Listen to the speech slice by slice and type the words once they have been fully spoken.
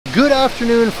Good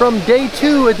afternoon from day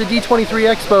 2 at the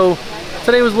D23 Expo.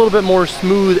 Today was a little bit more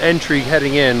smooth entry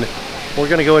heading in. We're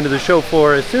gonna go into the show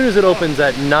floor as soon as it opens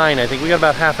at 9. I think we got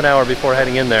about half an hour before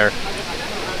heading in there.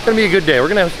 It's gonna be a good day. We're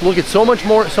gonna look at so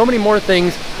many more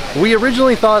things. We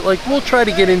originally thought like we'll try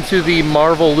to get into the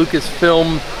Marvel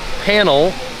Lucasfilm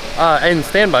panel and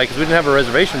standby because we didn't have a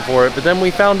reservation for it, but then we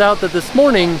found out that this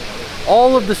morning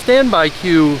all of the standby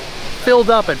queue filled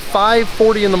up at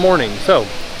 5:40 in the morning. So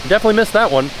definitely missed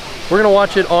that one. We're gonna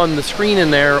watch it on the screen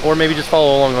in there, or maybe just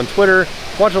follow along on Twitter,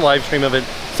 watch a live stream of it,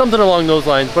 something along those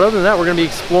lines. But other than that, we're gonna be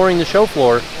exploring the show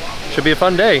floor. Should be a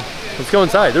fun day. Let's go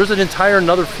inside. There's an entire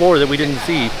another floor that we didn't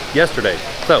see yesterday.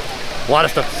 So, a lot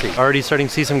of stuff to see. Already starting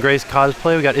to see some Grace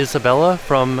cosplay. We got Isabella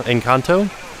from Encanto.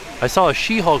 I saw a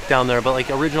She-Hulk down there, but like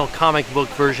original comic book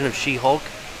version of She-Hulk.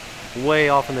 Way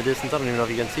off in the distance. I don't even know if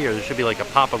you can see her. There should be like a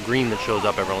pop of green that shows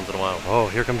up every once in a while. Oh,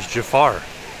 here comes Jafar.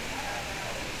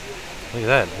 Look at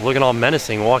that, looking all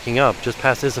menacing, walking up just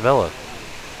past Isabella.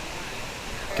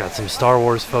 Got some Star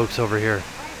Wars folks over here.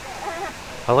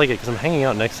 I like it because I'm hanging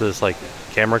out next to this like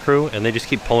camera crew and they just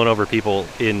keep pulling over people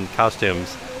in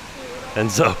costumes.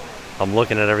 And so I'm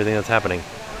looking at everything that's happening.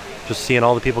 Just seeing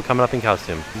all the people coming up in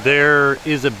costume. There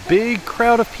is a big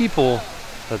crowd of people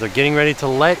that they're getting ready to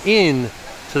let in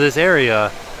to this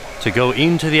area to go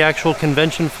into the actual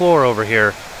convention floor over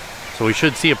here. So we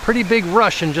should see a pretty big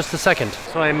rush in just a second.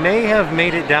 So I may have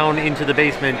made it down into the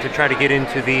basement to try to get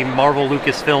into the Marvel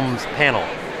Lucasfilms panel.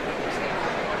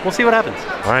 We'll see what happens.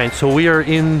 All right, so we are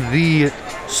in the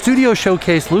Studio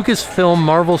Showcase Lucasfilm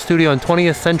Marvel Studio and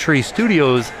 20th Century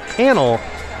Studios panel.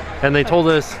 And they told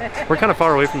us, we're kind of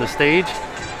far away from the stage,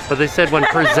 but they said when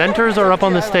presenters are up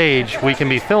on the stage, we can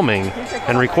be filming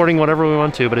and recording whatever we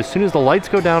want to, but as soon as the lights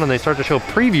go down and they start to show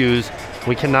previews,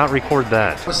 we cannot record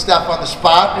that. Was stuff on the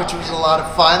spot, which was a lot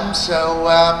of fun, so...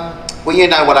 Well, you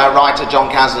know what our writer John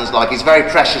Kasdan's like. He's very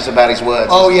precious about his words.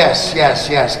 Oh, yes.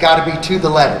 Got to be to the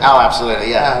letter. Oh,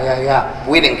 absolutely, yeah. Yeah.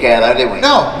 We didn't care though, did we?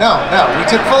 No. We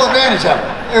took full advantage of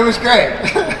it. It was great.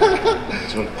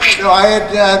 No, I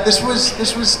had, this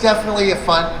was definitely a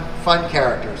fun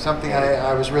character, something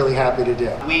I was really happy to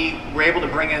do. We were able to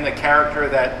bring in the character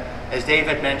that, as Dave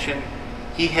had mentioned,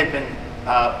 he had been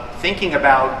thinking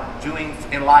about doing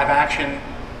in live action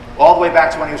all the way back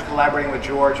to when he was collaborating with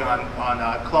George on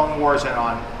Clone Wars and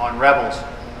on Rebels.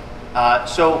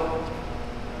 So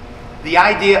the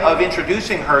idea of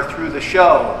introducing her through the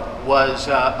show was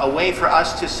a way for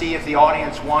us to see if the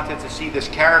audience wanted to see this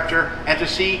character and to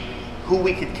see who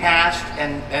we could cast,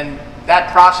 and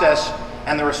that process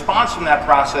and the response from that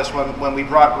process when we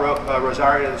brought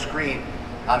Rosario to the screen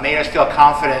made us feel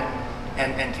confident,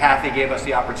 and Kathy gave us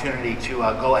the opportunity to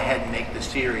go ahead and make the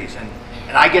series.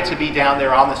 And I get to be down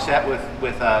there on the set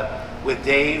with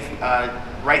Dave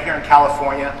right here in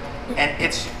California, and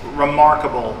it's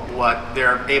remarkable what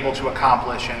they're able to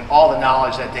accomplish and all the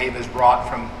knowledge that Dave has brought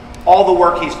from all the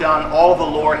work he's done, all the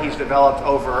lore he's developed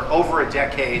over a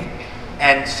decade.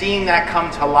 And seeing that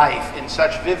come to life in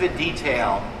such vivid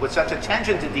detail, with such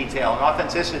attention to detail and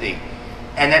authenticity,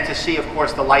 and then to see, of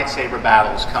course, the lightsaber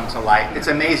battles come to life. It's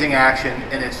amazing action,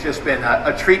 and it's just been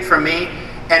a treat for me.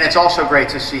 And it's also great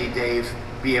to see Dave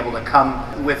be able to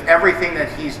come with everything that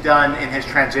he's done in his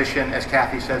transition, as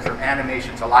Kathy said, from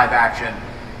animation to live action,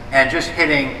 and just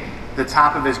hitting the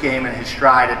top of his game and his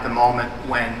stride at the moment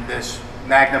when this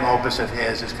magnum opus of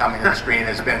his is coming to the screen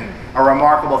has been a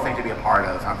remarkable thing to be a part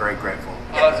of. I'm very grateful.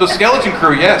 So Skeleton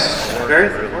Crew, yes.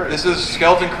 This is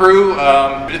Skeleton Crew.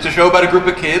 It's a show about a group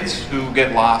of kids who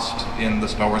get lost in the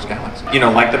Star Wars galaxy. You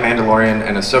know, like The Mandalorian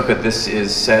and Ahsoka, this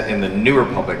is set in the New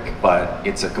Republic, but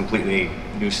it's a completely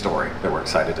new story that we're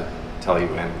excited to tell you.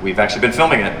 And we've actually been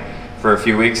filming it for a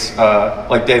few weeks.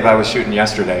 Like Dave, I was shooting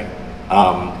yesterday.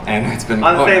 And it's been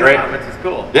on the same great. lot, which is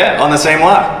cool. Yeah, on the same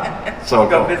lot. So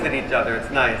go visit each other. It's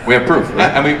nice. We have proof.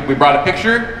 Yeah, and we brought a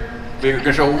picture. We're going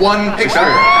to show one picture.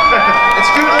 It's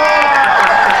too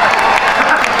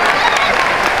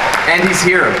And he's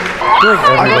here.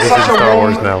 I got such a Star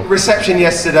Wars now. Reception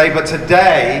yesterday, but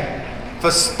today for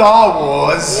Star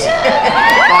Wars. My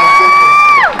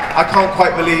goodness, I can't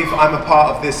quite believe I'm a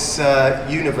part of this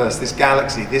universe, this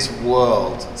galaxy, this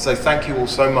world. So thank you all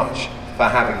so much for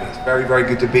having me. It's very, very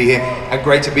good to be here, and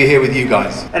great to be here with you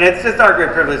guys. And it's just our great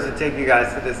privilege to take you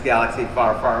guys to this galaxy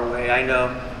far, far away. I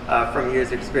know from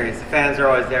years of experience, the fans are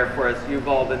always there for us. You've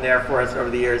all been there for us over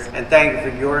the years, and thank you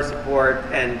for your support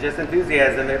and just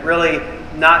enthusiasm. It really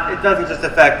it doesn't just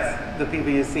affect the people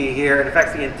you see here, it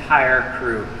affects the entire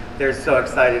crew. They're so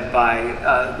excited by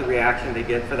the reaction they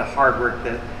get for the hard work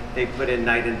that they put in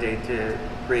night and day to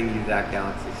bring you that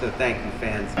galaxy. So thank you,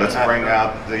 fans. Let's bring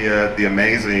out the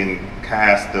amazing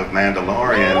cast of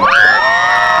Mandalorian.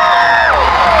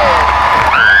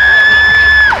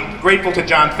 Grateful to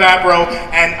Jon Favreau,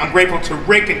 and I'm grateful to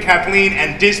Rick and Kathleen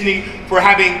and Disney for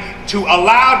having to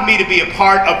allow me to be a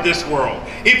part of this world.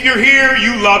 If you're here,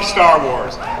 you love Star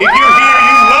Wars. If you're here,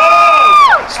 you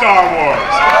love Star Wars.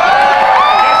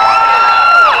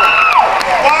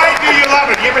 Why do you love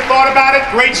it? You ever thought about it?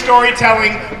 Great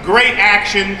storytelling, great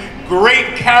action,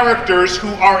 great characters who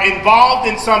are involved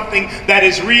in something that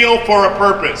is real for a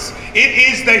purpose. It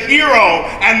is the hero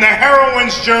and the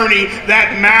heroine's journey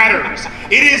that matters.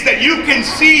 It is that you can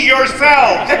see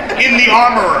yourselves in the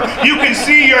armorer. You can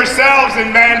see yourselves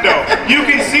in Mando. You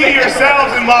can see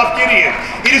yourselves in Moff Gideon.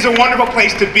 It is a wonderful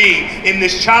place to be in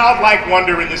this childlike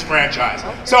wonder in this franchise.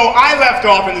 So I left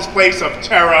off in this place of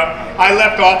terror. I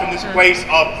left off in this place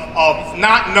of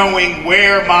not knowing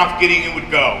where Moff Gideon would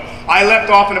go. I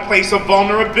left off in a place of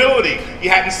vulnerability. You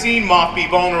hadn't seen Moff be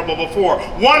vulnerable before.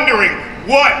 Wondering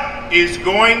what is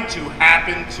going to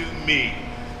happen to me.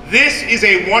 This is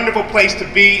a wonderful place to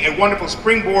be, a wonderful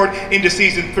springboard into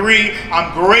season 3.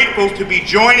 I'm grateful to be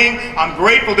joining. I'm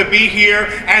grateful to be here.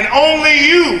 And only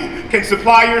you can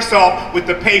supply yourself with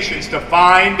the patience to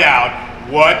find out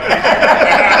what is going to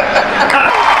happen.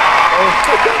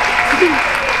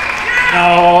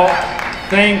 No,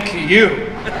 thank you.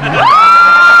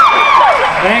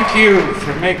 Thank you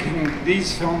for making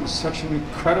these films such an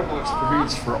incredible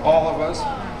experience for all of us,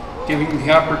 giving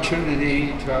the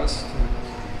opportunity to us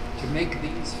to make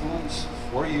these films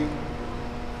for you.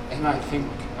 And I think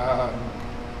I'm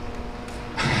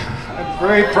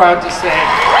very proud to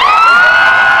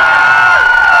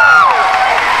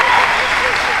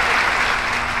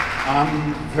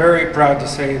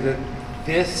say that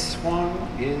this one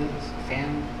is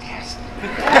fantastic.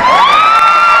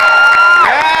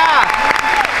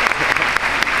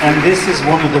 And this is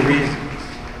one of the reasons.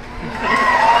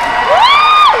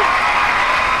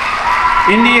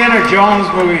 Indiana Jones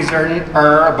movies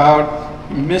are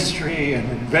about mystery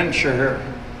and adventure,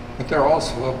 but they're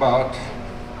also about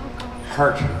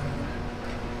heart.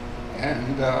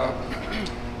 And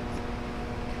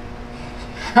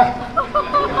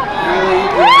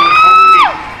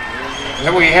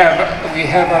we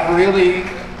have a really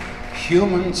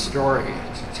human story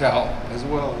to tell, as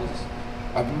well as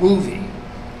a movie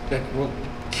that will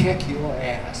kick your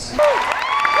ass.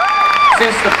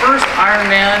 Since the first Iron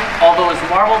Man, although his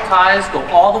Marvel ties go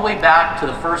all the way back to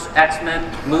the first X-Men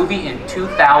movie in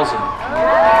 2000.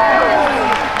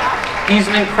 He's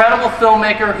an incredible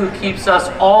filmmaker who keeps us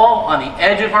all on the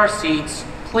edge of our seats.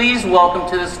 Please welcome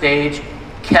to the stage,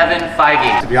 Kevin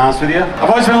Feige. To be honest with you, I've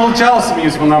always been a little jealous of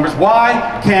musical numbers.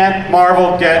 Why can't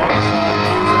Marvel get...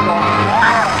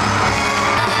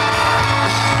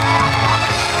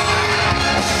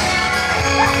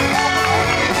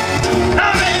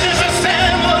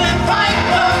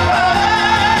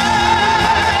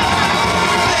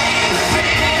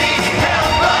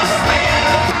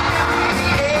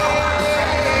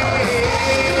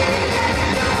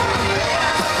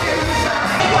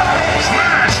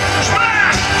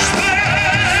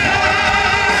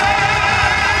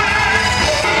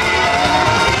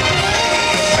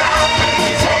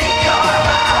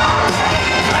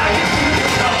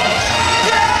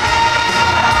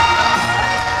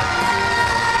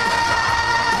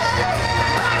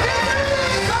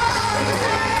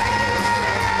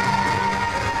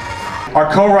 Our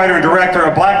co-writer and director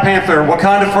of Black Panther,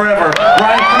 Wakanda Forever,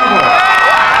 Ryan Coogler.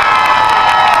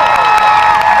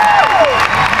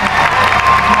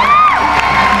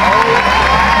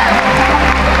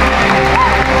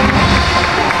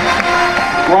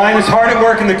 Ryan is hard at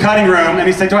work in the cutting room, and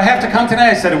he said, "Do I have to come today?"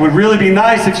 I said, "It would really be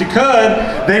nice if you could.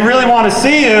 They really want to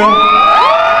see you."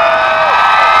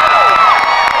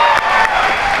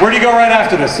 Where do you go right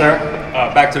after this, sir?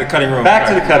 Back to the cutting room. Back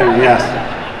to the cutting room, yes.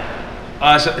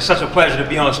 It's such a pleasure to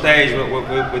be on stage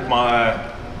with my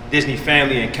Disney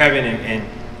family and Kevin, and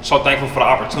so thankful for the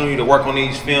opportunity to work on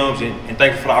these films, and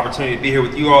thankful for the opportunity to be here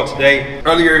with you all today.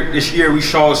 Earlier this year, we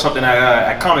showed something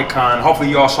at Comic-Con. Hopefully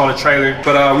you all saw the trailer,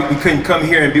 but we couldn't come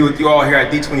here and be with you all here at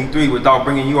D23 without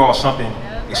bringing you all something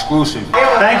exclusive.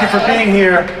 Thank you for being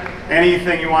here.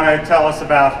 Anything you want to tell us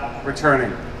about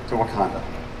returning to Wakanda?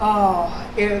 Oh,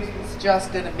 it was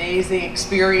just an amazing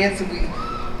experience, and we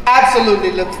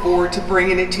absolutely look forward to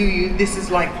bringing it to you. This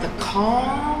is like the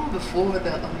calm before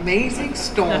the amazing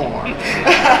storm.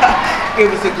 It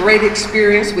was a great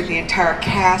experience with the entire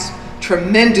cast,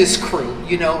 tremendous crew.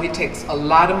 You know, it takes a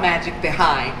lot of magic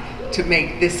behind to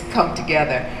make this come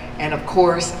together. And of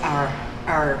course, our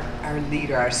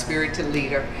leader, our spirited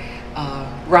leader,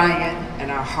 Ryan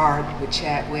and our heart with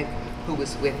Chadwick, who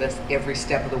was with us every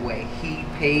step of the way. He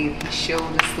paved, he showed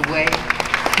us the way,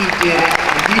 he did it,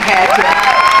 and we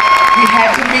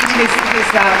had to meet his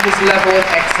level of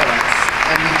excellence,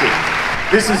 and we did.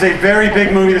 This is a very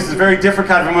big movie. This is a very different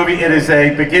kind of a movie.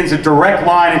 It begins a direct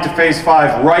line into Phase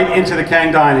 5, right into the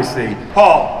Kang Dynasty.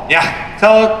 Paul, Yeah.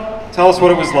 tell us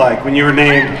what it was like when you were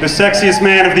named the sexiest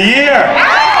man of the year.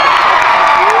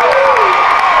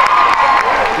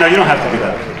 No, you don't have to do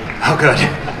that. Oh, good.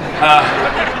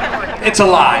 It's a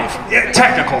live,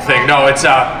 technical thing. No, it's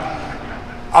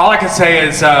all I can say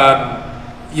is,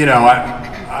 you know,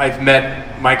 I've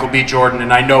met Michael B. Jordan,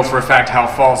 and I know for a fact how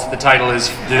false the title is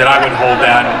that I would hold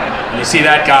that. And you see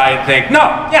that guy and think,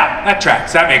 no, yeah, that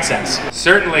tracks, that makes sense.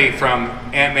 Certainly from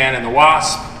Ant-Man and the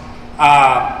Wasp.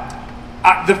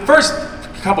 The first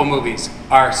couple movies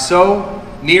are so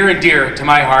near and dear to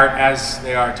my heart as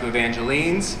they are to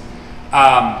Evangeline's.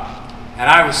 And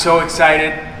I was so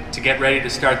excited to get ready to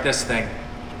start this thing.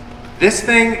 This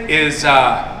thing is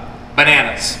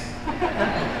bananas.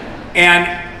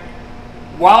 And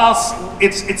while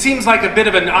it seems like a bit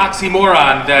of an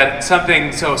oxymoron that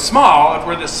something so small, if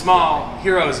we're the small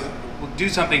heroes, will do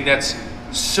something that's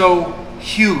so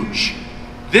huge.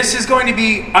 This is going to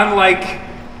be unlike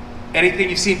anything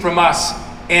you've seen from us.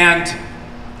 And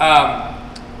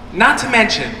not to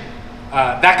mention,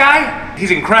 that guy, he's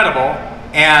incredible.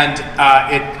 And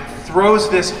it throws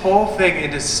this whole thing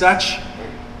into such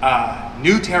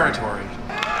new territory.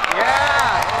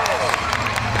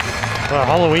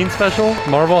 Halloween special?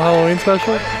 Marvel Halloween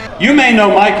special? You may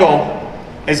know Michael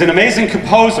as an amazing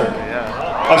composer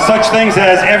of such things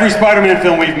as every Spider-Man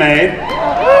film we've made,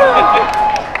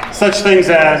 such things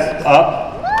as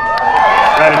Up,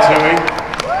 Ratatouille,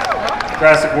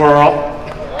 Jurassic World,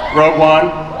 Rogue One,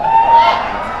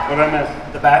 what did I miss?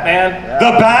 The Batman?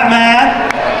 The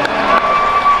Batman!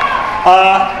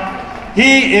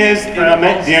 He is in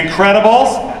The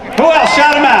Incredibles. Who else?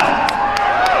 Shout him out!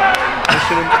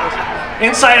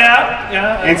 Inside Out?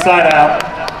 Yeah. Inside Out.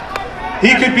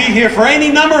 He could be here for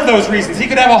any number of those reasons. He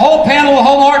could have a whole panel, a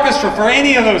whole orchestra for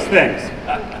any of those things.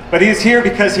 But he's here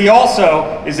because he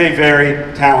also is a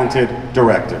very talented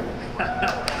director.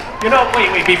 You know,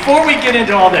 wait, before we get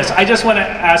into all this, I just want to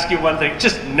ask you one thing,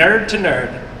 just nerd to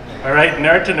nerd, all right,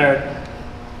 nerd to nerd.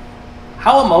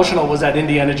 How emotional was that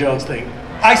Indiana Jones thing?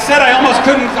 I said I almost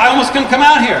couldn't come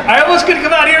out here. I almost couldn't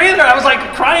come out here either. I was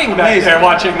like crying back there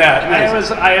watching that.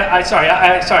 Sorry,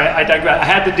 I digress. I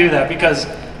had to do that because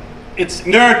it's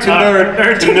nerd to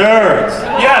nerd to nerds.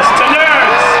 Yes, to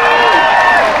nerds.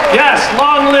 Yes,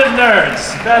 long live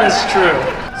nerds. That is true.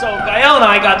 So Gael and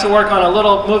I got to work on a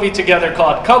little movie together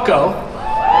called Coco,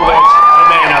 which you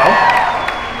may know.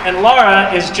 And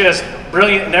Laura is just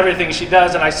brilliant in everything she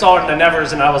does. And I saw her in the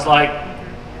Nevers, and I was like,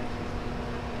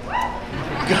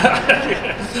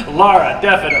 Laura,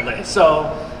 definitely. So,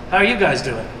 how are you guys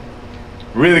doing?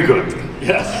 Really good.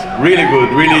 Yes. Really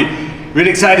good. Really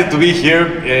excited to be here.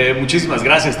 Muchísimas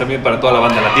gracias también para toda la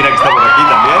banda latina que está por aquí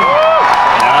también.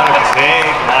 Claro que sí,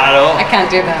 claro. I can't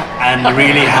do that. And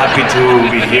really happy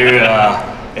to be here.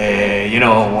 You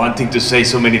know, wanting to say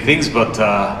so many things, but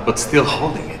still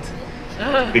holding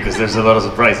it because there's a lot of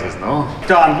surprises, no?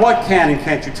 Don, what can and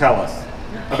can't you tell us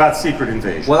about Secret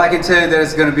Invasion? Well, I can tell you that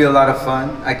it's going to be a lot of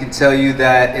fun. I can tell you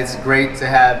that it's great to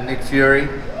have Nick Fury.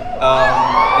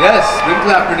 Yes, we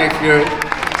clap for Nick Fury.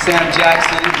 Sam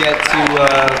Jackson get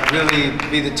to really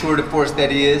be the tour de force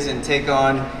that he is and take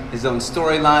on his own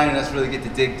storyline, and us really get to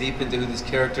dig deep into who this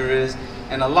character is.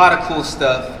 And a lot of cool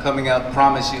stuff coming up,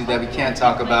 promise you, that we can't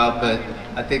talk about, but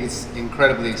I think it's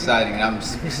incredibly exciting, and I'm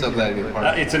so glad to be a part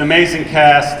of it. It's an amazing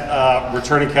cast,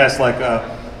 returning cast like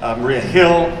Maria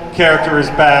Hill character is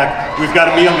back. We've got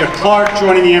Emilia Clarke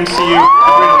joining the MCU.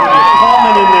 Olivia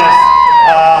Colman in this.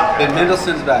 Ben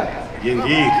Mendelsohn's back.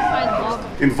 Indeed.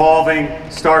 Involving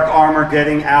Stark armor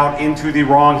getting out into the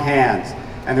wrong hands.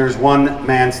 And there's one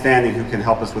man standing who can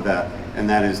help us with that, and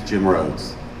that is Jim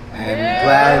Rhodes. And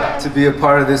glad to be a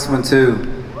part of this one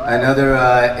too. Another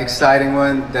exciting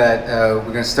one that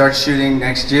we're going to start shooting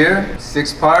next year.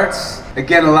 6 parts.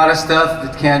 Again, a lot of stuff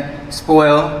that can't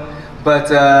spoil.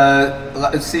 But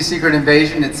see Secret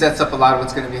Invasion, it sets up a lot of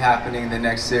what's going to be happening in the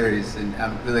next series, and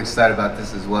I'm really excited about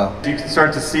this as well. You can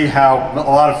start to see how a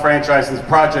lot of franchises and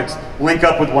projects link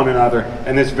up with one another,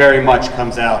 and this very much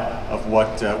comes out of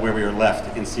where we are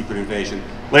left in Secret Invasion.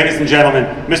 Ladies and gentlemen,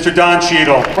 Mr. Don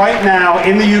Cheadle. Right now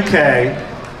in the UK,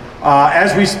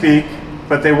 as we speak,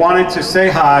 but they wanted to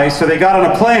say hi, so they got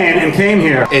on a plane and came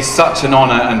here. It's such an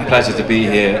honor and pleasure to be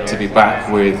here, to be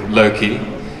back with Loki.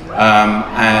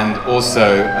 And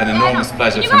also an enormous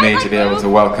pleasure for me to be able to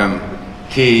welcome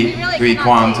Key Hui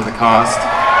Kwan to the cast.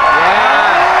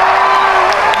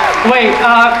 Wait,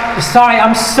 sorry,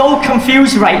 I'm so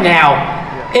confused right now.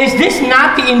 Is this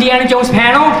not the Indiana Jones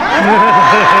panel?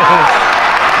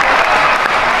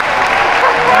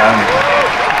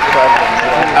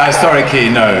 Sorry, Key,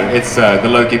 no, it's the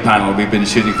Loki panel we've been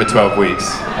shooting for 12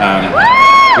 weeks.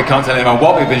 We can't tell anyone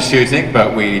what we've been shooting,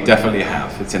 but we definitely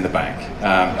have. It's in the bank.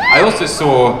 I also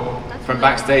saw, from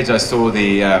backstage, I saw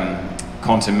the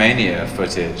Quantumania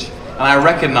footage, and I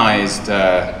recognized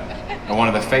one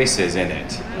of the faces in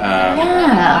it.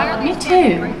 Yeah, me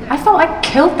too. I thought I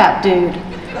killed that dude.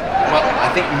 Well, I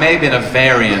think maybe in a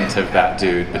variant of that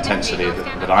dude, potentially,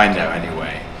 that I know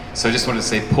anyway. So I just wanted to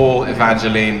say, Paul,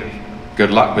 Evangeline,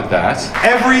 good luck with that.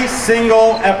 Every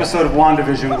single episode of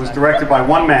WandaVision was directed by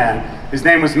one man. His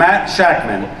name was Matt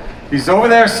Shackman. He's over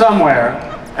there somewhere,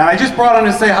 and I just brought him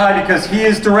to say hi because he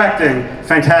is directing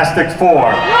Fantastic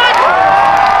Four.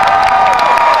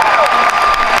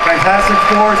 Fantastic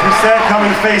Four, as we said,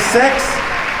 coming to Phase 6.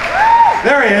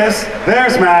 There he is.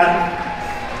 There's Matt.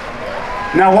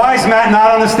 Now, why is Matt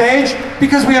not on the stage?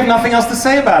 Because we have nothing else to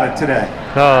say about it today.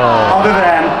 Other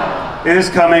than, it is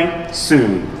coming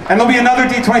soon. And there'll be another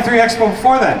D23 Expo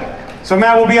before then. So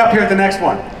Matt will be up here at the next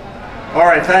one. All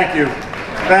right, thank you.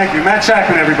 Thank you. Matt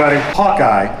Shackman, everybody.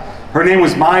 Hawkeye. Her name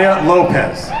was Maya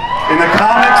Lopez. In the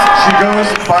comics, she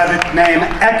goes by the name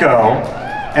Echo.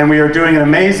 And we are doing an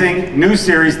amazing new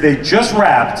series they just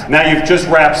wrapped. Now you've just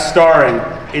wrapped starring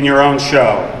in your own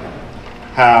show.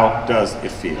 How does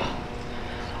it feel?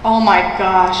 Oh my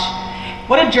gosh,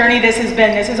 what a journey this has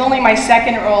been. This is only my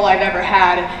second role I've ever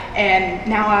had, and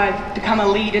now I've become a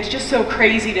lead. It's just so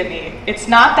crazy to me. It's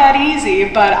not that easy,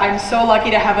 but I'm so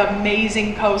lucky to have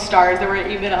amazing co-stars that were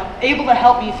even able to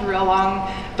help me through along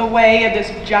the way of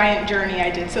this giant journey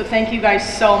I did. So thank you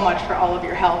guys so much for all of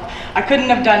your help. I couldn't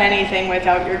have done anything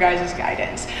without your guys'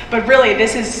 guidance. But really,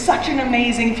 this is such an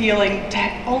amazing feeling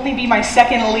to only be my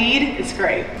second lead. It's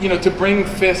great. You know, to bring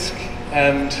Fisk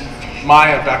and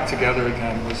Maya back together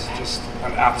again was just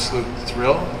an absolute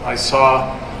thrill. I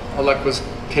saw Alekwa's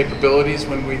capabilities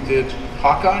when we did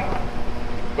Hawkeye,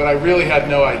 but I really had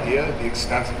no idea the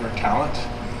extent of her talent.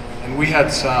 And we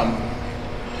had some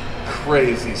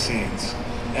crazy scenes.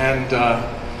 And,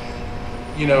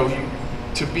 you know,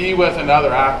 to be with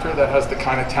another actor that has the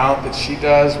kind of talent that she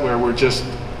does, where we're just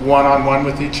one-on-one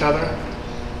with each other,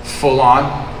 full on,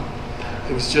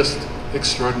 it was just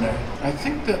extraordinary. I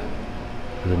think that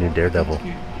The new Daredevil.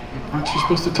 aren't you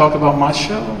supposed to talk about my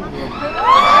show?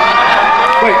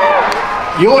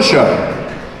 Wait, your show?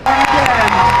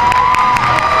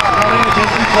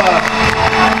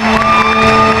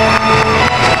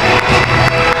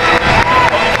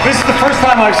 This is the first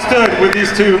time I've stood with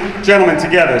these two gentlemen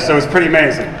together, so it's pretty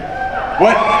amazing.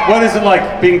 What is it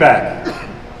like being back?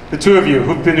 The two of you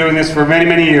who've been doing this for many,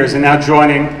 many years and now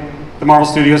joining the Marvel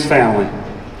Studios family.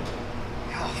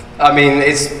 I mean,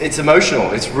 it's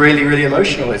emotional. It's really, really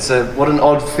emotional. It's what an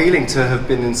odd feeling to have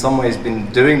been, in some ways,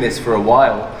 been doing this for a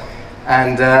while,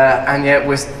 and yet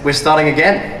we're starting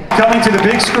again. Coming to the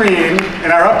big screen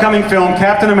in our upcoming film,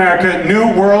 Captain America: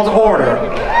 New World Order.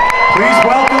 Please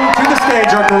welcome to the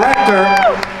stage our director,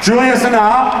 Julian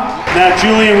Sanaa. Now,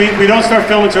 Julian, we don't start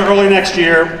filming until early next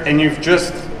year, and you've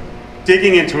just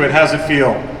digging into it. How's it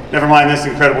feel? Never mind this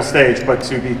incredible stage, but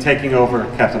to be taking over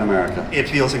Captain America. It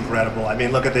feels incredible. I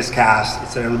mean, look at this cast.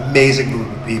 It's an amazing group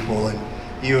of people, and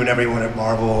you and everyone at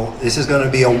Marvel. This is going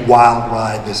to be a wild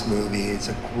ride, this movie. It's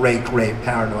a great, great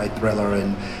paranoid thriller,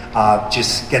 and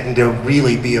just getting to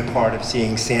really be a part of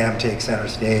seeing Sam take center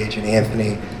stage and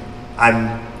Anthony,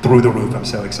 I'm through the roof. I'm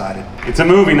so excited. It's a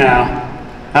movie now.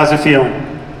 How's it feeling?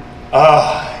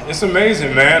 It's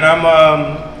amazing, man.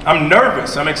 I'm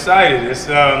nervous. I'm excited. It's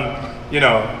you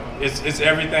know, it's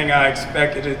everything I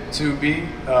expected it to be.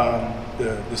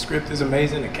 The script is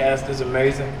amazing. The cast is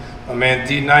amazing. My man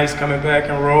D Nice coming back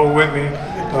and roll with me.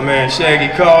 My man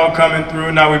Shaggy Call coming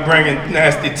through. Now we're bringing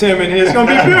Nasty Tim in here. It's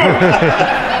gonna be beautiful.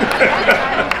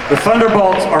 The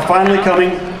Thunderbolts are finally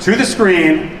coming to the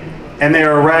screen, and they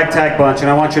are a ragtag bunch, and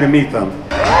I want you to meet them.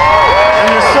 And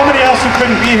there's somebody else who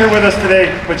couldn't be here with us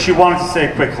today, but she wanted to say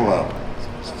a quick hello.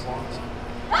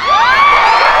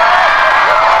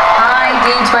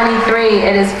 D23,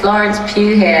 it is Florence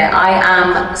Pugh here. I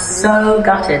am so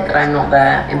gutted that I'm not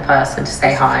there in person to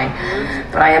say hi,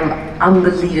 but I am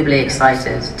unbelievably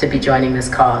excited to be joining this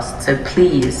cast. So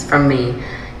please, from me,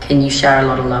 can you share a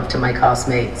lot of love to my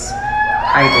castmates?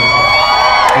 I do.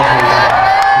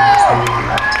 I'm sending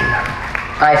love to you.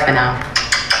 Bye for now.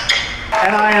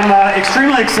 And I am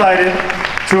extremely excited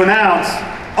to announce,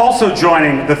 also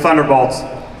joining the Thunderbolts,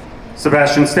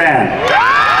 Sebastian Stan.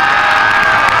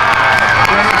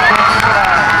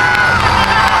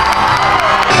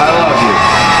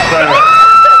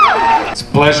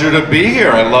 pleasure to be here.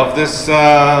 I love this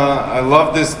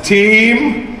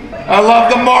team. I love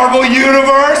the Marvel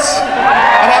Universe.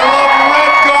 And I love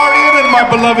Red Guardian and my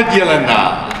beloved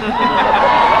Yelena.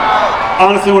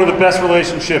 Honestly, one of the best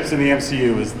relationships in the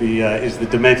MCU is the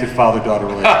demented father-daughter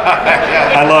relationship.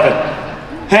 I love it.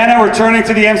 Hannah, returning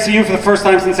to the MCU for the first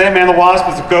time since Ant-Man the Wasp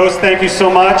as a ghost. Thank you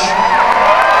so much.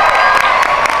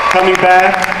 Coming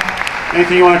back.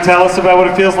 Anything you want to tell us about what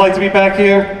it feels like to be back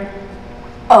here?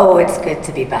 Oh, it's good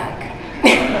to be back.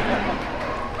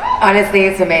 Honestly,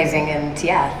 it's amazing, and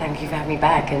yeah, thank you for having me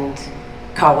back, and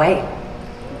can't wait.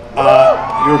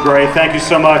 You were great. Thank you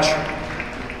so much.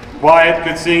 Wyatt,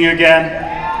 good seeing you again.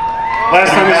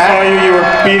 Last time I saw you, you were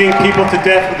beating people to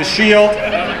death with a shield.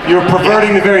 You were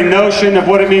perverting the very notion of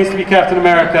what it means to be Captain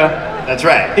America. That's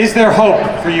right. Is there hope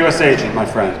for U.S. Agent, my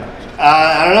friend?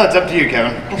 I don't know. It's up to you,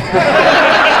 Kevin.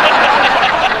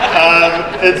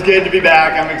 It's good to be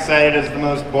back. I'm excited as the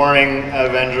most boring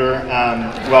Avenger.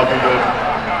 Welcome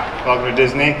to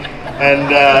Disney,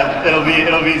 and it'll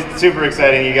be super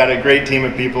exciting. You got a great team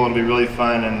of people. It'll be really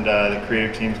fun, and the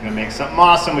creative team's going to make something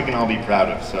awesome we can all be proud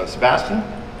of. So, Sebastian,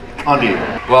 on to you.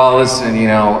 Well, listen, you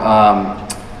know,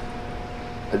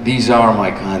 these are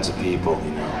my kinds of people,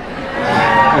 you know.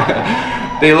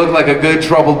 They look like a good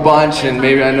troubled bunch, and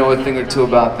maybe I know a thing or two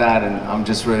about that, and I'm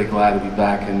just really glad to be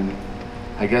back and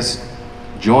I guess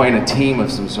join a team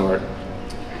of some sort.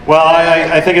 Well,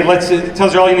 I think it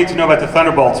tells you all you need to know about the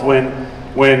Thunderbolts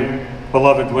when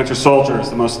beloved Winter Soldier is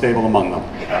the most stable among them.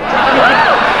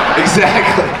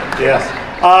 Exactly. Yes.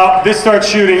 This starts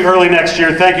shooting early next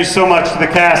year. Thank you so much to the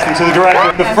cast and to the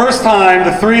director. The first time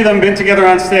the three of them been together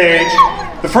on stage,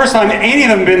 the first time any of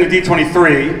them been to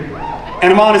D23,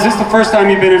 and Aman, is this the first time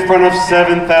you've been in front of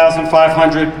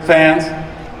 7,500 fans?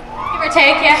 Give or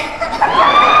take, yeah.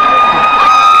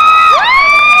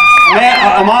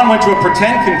 Aman went to a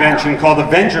pretend convention called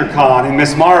Avenger Con in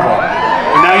Miss Marvel,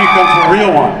 and now you come to a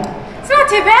real one. It's not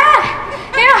too bad.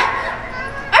 Yeah.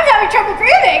 I'm having trouble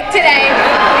breathing today.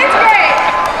 It's great.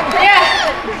 Yeah.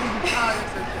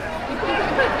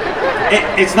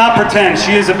 It's not pretend.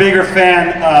 She is a bigger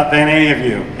fan than any of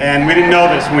you, and we didn't know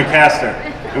this when we cast her,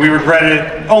 and we regretted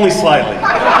it only slightly.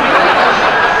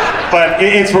 But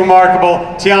it's remarkable.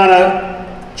 Tiana,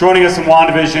 joining us in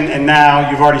WandaVision, and now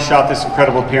you've already shot this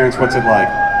incredible appearance. What's it like?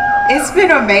 It's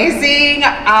been amazing.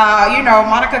 You know,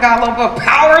 Monica got a little bit of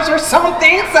powers or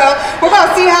something, so we're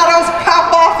gonna see how those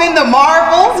pop off in the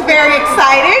Marvels. Very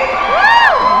excited.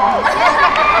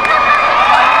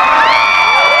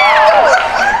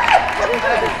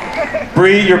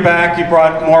 Bree, you're back. You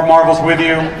brought more Marvels with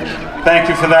you. Thank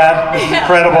you for that. This is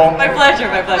incredible. My pleasure,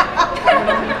 my pleasure.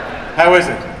 How is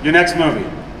it? Your next movie?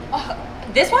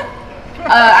 This one?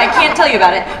 I can't tell you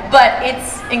about it, but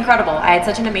it's incredible. I had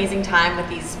such an amazing time with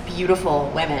these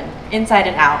beautiful women, inside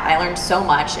and out. I learned so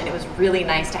much, and it was really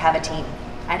nice to have a team.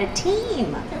 I had a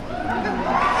team.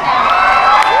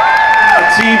 A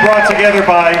team brought together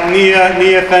by Nia.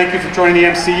 Nia, thank you for joining the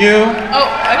MCU. Oh,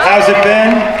 how's it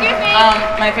been?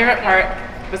 My favorite part,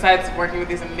 besides working with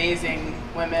these amazing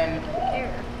women,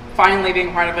 finally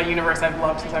being part of a universe I've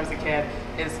loved since I was a kid,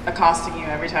 is accosting you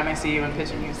every time I see you and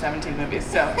pitching you 17 movies.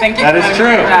 So thank you. That is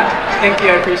true. Thank you,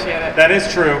 I appreciate it. That is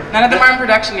true. None of them are in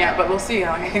production yet, but we'll see.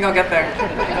 I think I'll get there.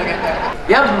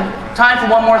 Yep, time for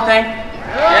one more thing?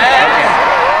 Yes!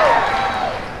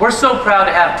 We're so proud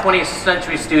to have 20th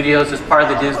Century Studios as part of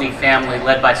the Disney family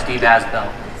led by Steve Asbell.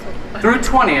 Through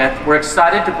 20th, we're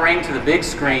excited to bring to the big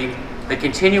screen the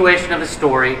continuation of the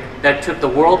story that took the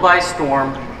world by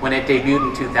storm when it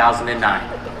debuted in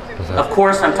 2009. Of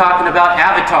course, I'm talking about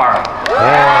Avatar.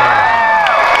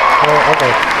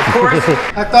 Of course.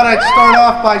 I thought I'd start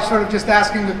off by sort of just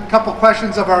asking a couple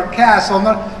questions of our cast. So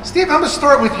Steve, I'm going to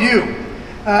start with you.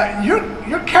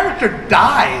 Your character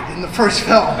died in the first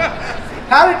film.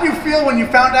 How did you feel when you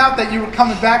found out that you were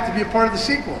coming back to be a part of the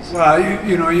sequels? Well,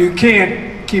 you know, you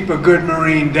can't keep a good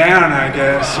Marine down, I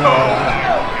guess. So,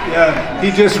 yeah, he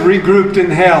just regrouped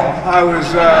in hell. I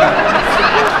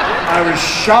was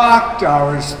shocked, I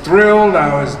was thrilled,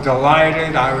 I was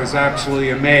delighted, I was absolutely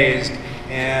amazed.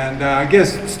 And I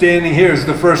guess standing here is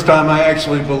the first time I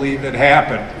actually believe it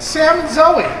happened. Sam and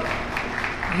Zoe,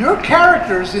 your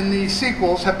characters in these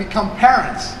sequels have become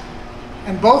parents.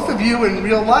 And both of you in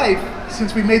real life,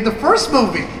 since we made the first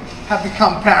movie, have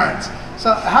become parents.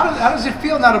 So how does it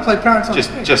feel now to play parents on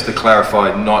screen? Just to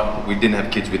clarify, we didn't have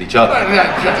kids with each other. We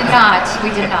did not. We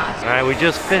did not. All right, we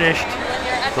just finished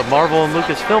the Marvel and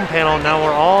Lucasfilm panel. Now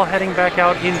we're all heading back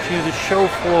out into the show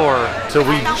floor. So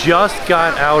we just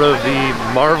got out of the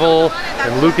Marvel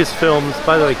and Lucasfilms.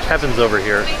 By the way, Kevin's over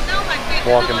here,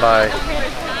 walking by.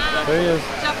 There he is.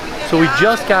 So we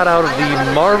just got out of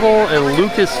the Marvel and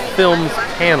Lucasfilms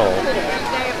panel,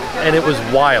 and it was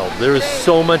wild. There was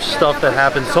so much stuff that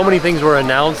happened. So many things were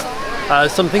announced.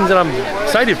 Some things that I'm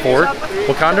excited for: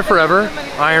 Wakanda Forever,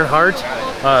 Ironheart,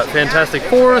 Fantastic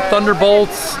Four,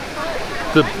 Thunderbolts.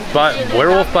 The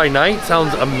Werewolf by Night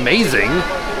sounds amazing,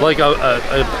 like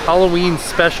a Halloween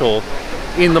special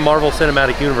in the Marvel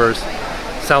Cinematic Universe.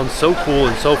 Sounds so cool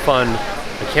and so fun.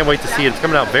 I can't wait to see it. It's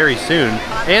coming out very soon.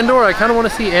 Andor, I kind of want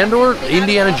to see Andor.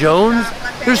 Indiana Jones.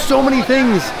 There's so many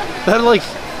things that like,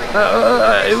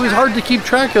 it was hard to keep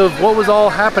track of what was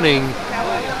all happening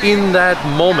in that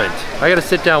moment. I gotta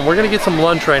sit down. We're gonna get some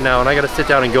lunch right now, and I gotta sit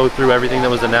down and go through everything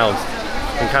that was announced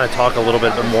and kind of talk a little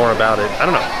bit more about it. I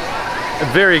don't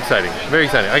know. Very exciting. Very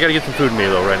exciting. I gotta get some food in me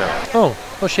though right now.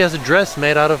 Oh, she has a dress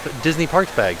made out of Disney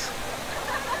Parks bags.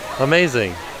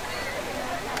 Amazing.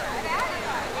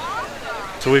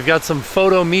 So we've got some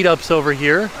photo meetups over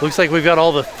here. Looks like we've got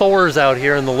all the Thors out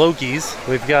here and the Lokis.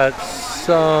 We've got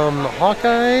some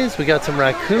Hawkeyes, we got some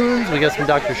Raccoons, we got some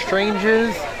Doctor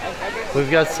Stranges, we've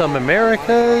got some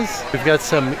Americas, we've got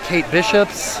some Kate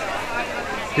Bishops.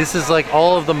 This is like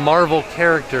all of the Marvel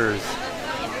characters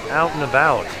out and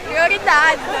about.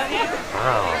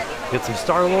 Wow. Get some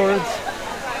Star-Lords.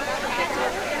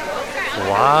 A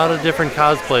lot of different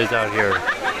cosplays out here.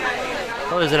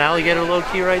 Oh, there's an alligator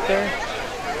Loki right there.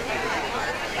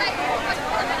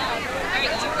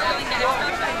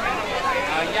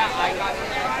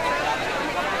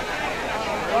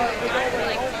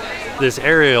 This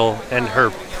Ariel and her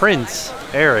prince,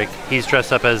 Eric, he's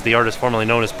dressed up as the artist formerly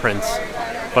known as Prince,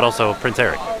 but also Prince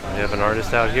Eric. We have an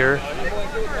artist out here.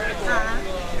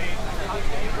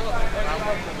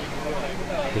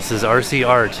 This is RC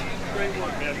Art,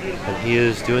 and he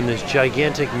is doing this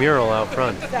gigantic mural out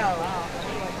front.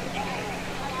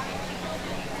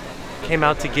 Came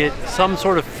out to get some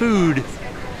sort of food,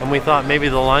 and we thought maybe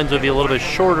the lines would be a little bit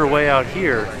shorter way out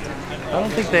here. I don't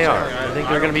think they are. I think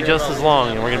they're going to be just as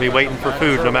long, and we're going to be waiting for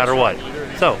food no matter what.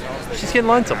 So, let's just get in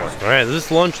line somewhere. All right, this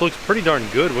lunch looks pretty darn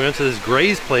good. We went to this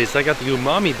Gray's place. I got the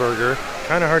umami burger.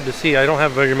 Kind of hard to see. I don't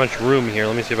have very much room here.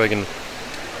 Let me see if I can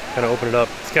kind of open it up.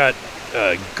 It's got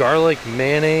garlic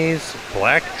mayonnaise,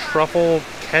 black truffle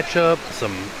ketchup,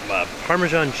 some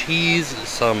Parmesan cheese,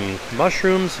 some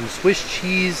mushrooms, some Swiss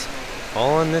cheese,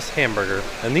 all on this hamburger.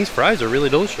 And these fries are really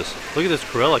delicious. Look at this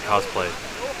Cruella cosplay.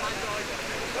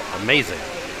 Amazing.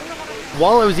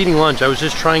 While I was eating lunch, I was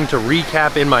just trying to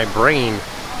recap in my brain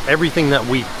everything that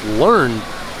we learned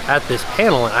at this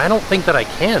panel, and I don't think that I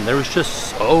can. There was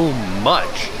just so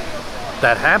much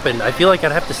that happened. I feel like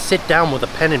I'd have to sit down with a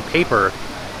pen and paper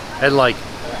and like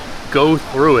go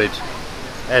through it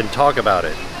and talk about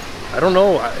it. I don't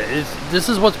know. This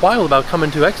is what's wild about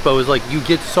coming to Expo, is like you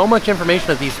get so much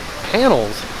information at these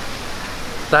panels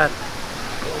that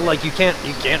like you can't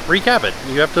recap it.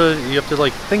 You have to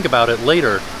like think about it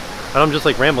later. And I'm just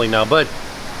like rambling now, but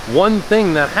one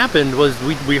thing that happened was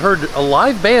we heard a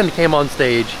live band came on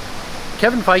stage.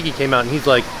 Kevin Feige came out and he's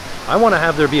like, I want to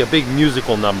have there be a big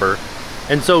musical number.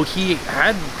 And so he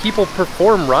had people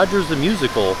perform Rogers the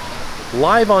Musical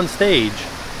live on stage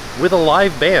with a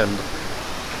live band.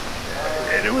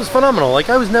 And it was phenomenal. Like,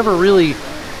 I was never really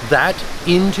that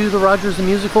into the Rogers the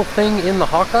Musical thing in the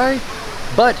Hawkeye,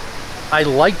 but I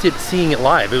liked it seeing it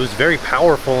live. It was very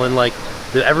powerful, and like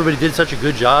everybody did such a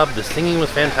good job. The singing was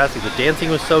fantastic. The dancing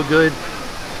was so good,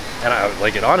 and I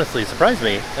like it. Honestly surprised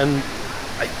me. And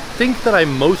I think that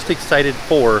I'm most excited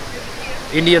for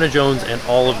Indiana Jones and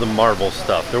all of the Marvel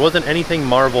stuff. There wasn't anything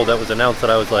Marvel that was announced that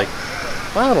I was like,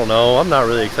 well, I don't know, I'm not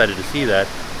really excited to see that.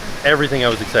 Everything I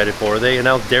was excited for. They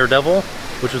announced Daredevil,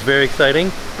 which was very exciting.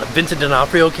 Vincent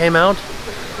D'Onofrio came out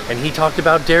and he talked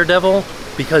about Daredevil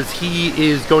because he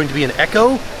is going to be an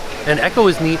Echo, and Echo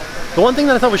is neat. The one thing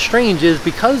that I thought was strange is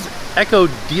because Echo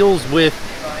deals with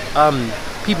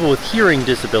people with hearing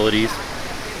disabilities,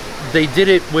 they did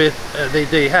it with,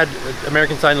 they had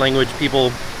American Sign Language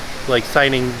people like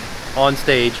signing on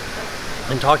stage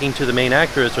and talking to the main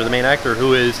actress or the main actor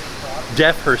who is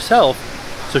deaf herself,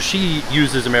 so she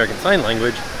uses American Sign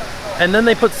Language. And then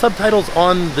they put subtitles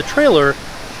on the trailer,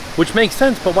 which makes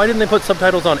sense, but why didn't they put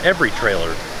subtitles on every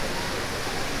trailer?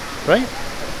 Right?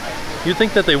 You'd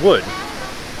think that they would,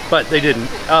 but they didn't.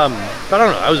 But I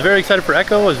don't know, I was very excited for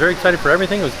Echo, I was very excited for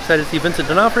everything. I was excited to see Vincent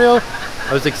D'Onofrio,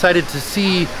 I was excited to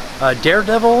see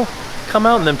Daredevil come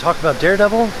out and them talk about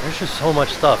Daredevil. There's just so much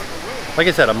stuff. Like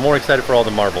I said, I'm more excited for all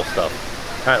the Marvel stuff.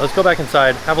 All right, let's go back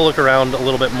inside, have a look around a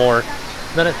little bit more.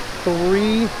 Then at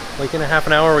 3, like in a half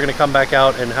an hour, we're gonna come back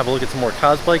out and have a look at some more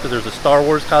cosplay, because there's a Star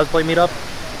Wars cosplay meetup.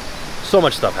 So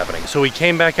much stuff happening. So we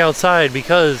came back outside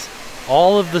because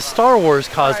all of the Star Wars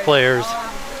cosplayers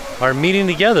are meeting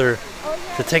together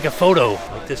to take a photo.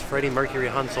 Like this Freddie Mercury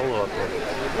Han Solo up there.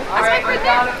 All right, we're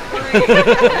down to 3.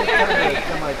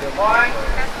 1,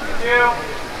 2,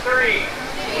 3.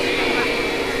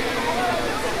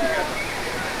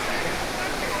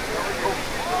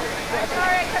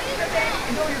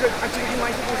 Actually, do you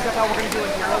mind taking a step out? We're going to do a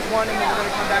heroes one, and then we're going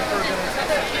to come back for a villain.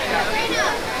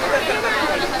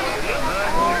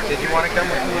 Did you want to come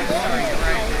with me?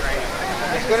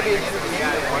 It's going to be a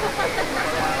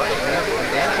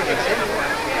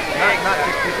not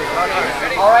just people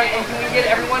talking. All right, and can we get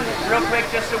everyone real quick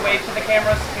just to wave to the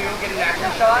cameras to get an action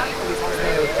shot?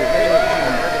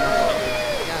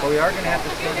 But we are going to have to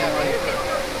slow down right here.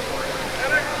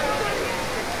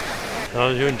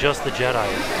 I'm doing just the Jedi.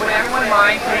 Would everyone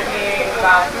mind taking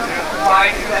about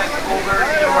 5 steps over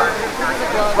to your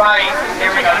right?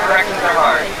 There we go, the directions are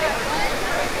hard.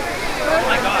 Oh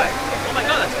my god. Oh my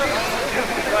god, that's so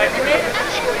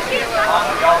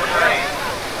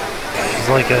She's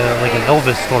like an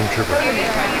Elvis stormtrooper.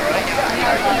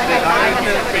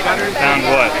 Found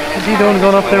what? What's he doing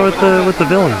going up there with the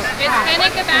villains? Is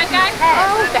Fennec a bad guy?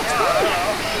 Oh, that's right.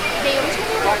 They always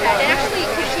told me about that. And actually,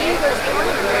 because she was the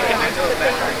one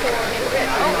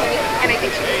and I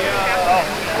think she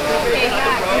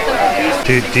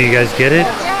was Do you guys get it?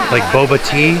 Like Boba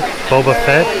Tea, Boba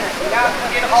Fett?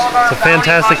 It's a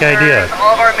fantastic idea.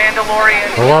 All of our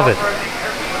Mandalorians. I love it.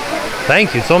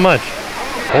 Thank you so much.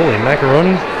 Holy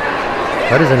macaroni.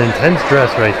 That is an intense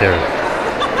dress right there.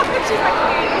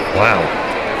 Wow.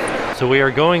 So we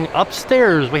are going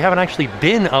upstairs. We haven't actually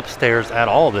been upstairs at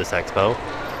all this expo.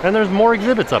 And there's more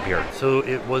exhibits up here. So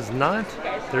it was not,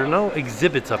 there are no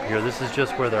exhibits up here. This is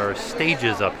just where there are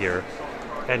stages up here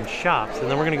and shops. And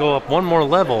then we're gonna go up one more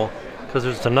level because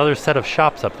there's another set of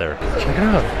shops up there. Check it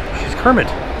out. She's Kermit.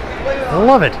 I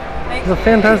love it. It's a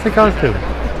fantastic costume.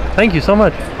 Thank you so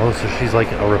much. Oh, so she's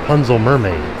like a Rapunzel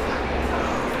mermaid.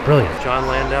 Brilliant. John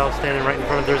Landau standing right in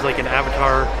front of, there's like an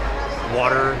Avatar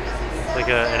water, like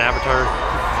an Avatar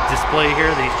display here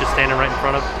that he's just standing right in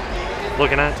front of,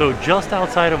 looking at. So just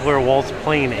outside of where Walt's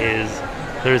Plane is,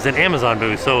 there's an Amazon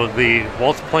booth. So the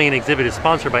Walt's Plane exhibit is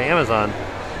sponsored by Amazon,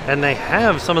 and they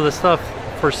have some of the stuff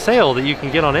for sale that you can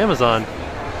get on Amazon.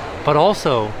 But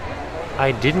also,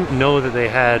 I didn't know that they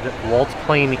had Walt's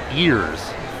Plane ears.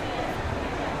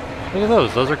 Look at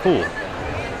those, those are cool.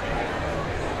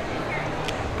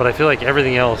 But I feel like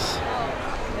everything else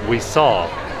we saw,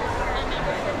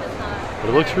 but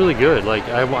it looks really good. Like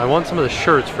I want some of the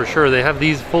shirts for sure. They have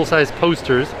these full-size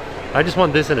posters. I just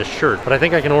want this in a shirt, but I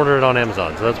think I can order it on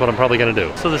Amazon, so that's what I'm probably gonna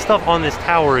do. So the stuff on this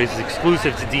tower is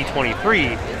exclusive to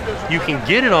D23. You can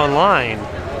get it online,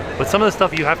 but some of the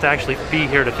stuff you have to actually be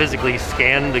here to physically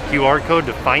scan the QR code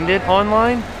to find it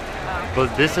online.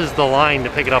 But this is the line to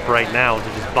pick it up right now to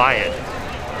just buy it.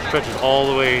 It stretches all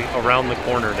the way around the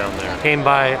corner down there. Came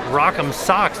by Rock'em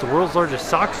Socks, the world's largest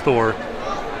sock store.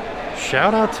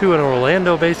 Shout out to an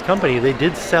Orlando-based company. They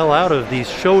did sell out of these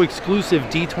show-exclusive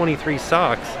D23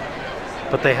 socks,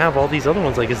 but they have all these other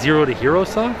ones, like a Zero to Hero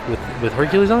sock with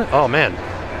Hercules on it. Oh man,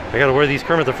 I gotta wear these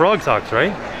Kermit the Frog socks,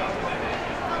 right?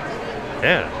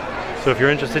 Yeah. So if you're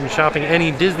interested in shopping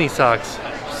any Disney socks,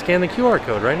 scan the QR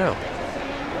code right now.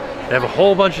 They have a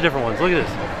whole bunch of different ones. Look at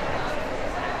this.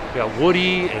 We got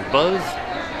Woody and Buzz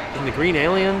and the Green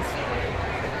Aliens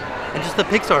and just the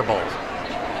Pixar balls.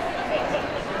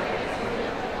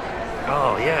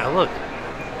 Oh yeah, look.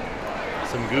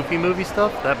 Some Goofy movie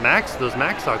stuff. That Max, those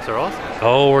Max socks are awesome.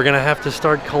 Oh, we're gonna have to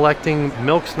start collecting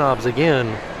Milk Snobs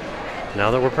again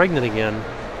now that we're pregnant again.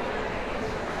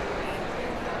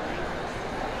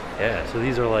 Yeah, so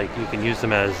these are like, you can use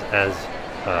them as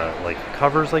like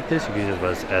covers like this. You can use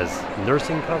them as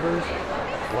nursing covers,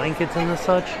 blankets and the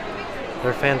such.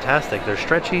 They're fantastic. They're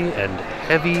stretchy and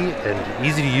heavy and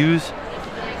easy to use.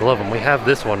 I love them. We have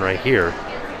this one right here.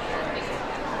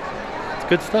 It's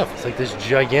good stuff. It's like this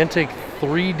gigantic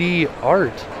 3D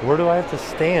art. Where do I have to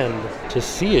stand to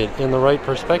see it in the right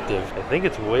perspective? I think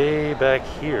it's way back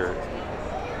here.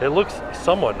 It looks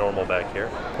somewhat normal back here.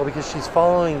 Well, because she's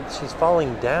falling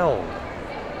down.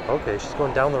 Okay, she's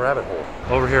going down the rabbit hole.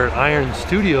 Over here at Iron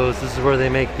Studios, this is where they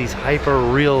make these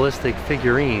hyper-realistic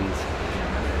figurines.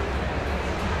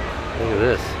 Look at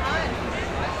this.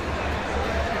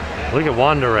 Look at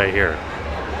Wanda right here.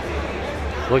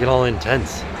 Looking all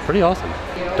intense. Pretty awesome.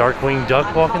 Darkwing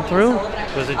Duck walking through.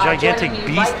 There's a gigantic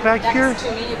beast back here. Look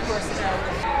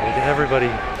at everybody.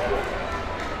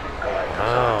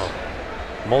 Wow.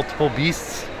 Multiple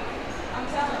beasts.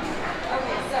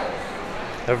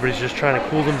 Everybody's just trying to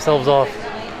cool themselves off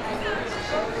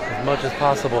as much as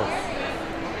possible.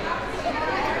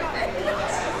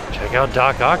 Check out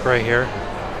Doc Ock right here.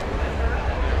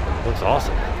 Looks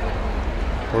awesome.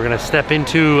 We're gonna step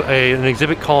into an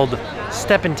exhibit called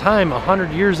Step in Time,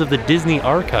 100 Years of the Disney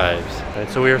Archives. And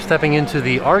so we are stepping into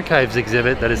the Archives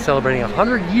exhibit that is celebrating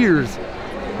 100 years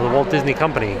of the Walt Disney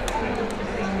Company.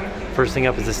 First thing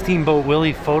up is a Steamboat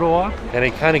Willie photo op, and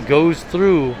it kind of goes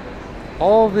through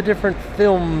all the different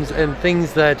films and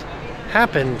things that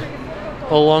happened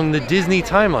along the Disney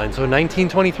timeline. So in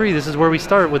 1923, this is where we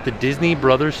start with the Disney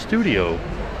Brothers Studio,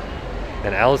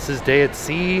 and Alice's Day at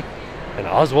Sea, and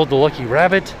Oswald the Lucky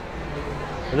Rabbit,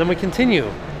 and then we continue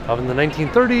up in the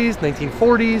 1930s,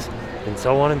 1940s, and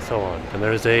so on and so on. And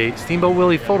there's a Steamboat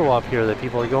Willie photo op here that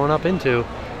people are going up into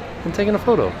and taking a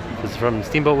photo. This is from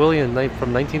Steamboat Willie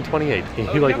from 1928.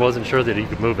 He like wasn't sure that he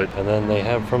could move it. And then they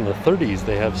have from the 30s,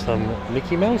 they have some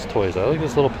Mickey Mouse toys. I like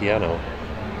this little piano.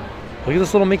 Look at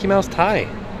this little Mickey Mouse tie.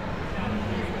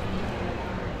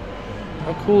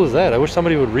 How cool is that? I wish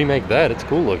somebody would remake that. It's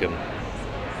cool looking.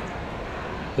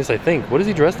 At least I think. What is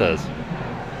he dressed as?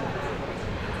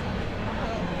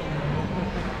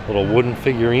 Little wooden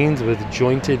figurines with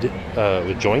jointed,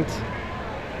 with joints.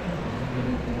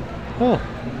 Huh.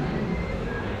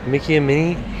 Mickey and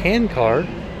Minnie handcar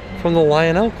from the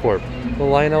Lionel Corp, the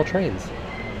Lionel trains.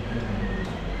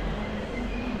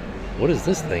 What is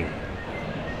this thing?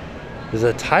 This is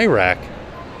a tie rack.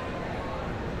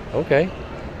 Okay.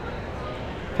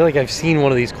 I feel like I've seen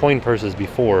one of these coin purses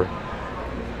before.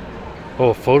 Oh,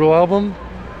 a photo album?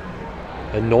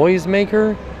 A noise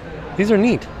maker? These are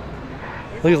neat.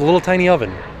 Look at the little tiny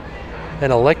oven.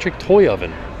 An electric toy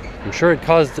oven. I'm sure it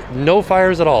caused no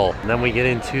fires at all. And then we get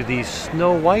into the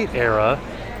Snow White era.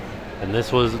 And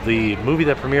this was the movie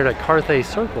that premiered at Carthay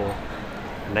Circle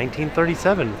in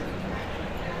 1937.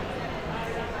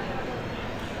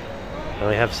 And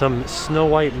we have some Snow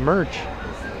White merch.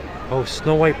 Oh,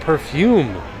 Snow White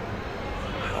perfume.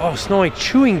 Oh, Snow White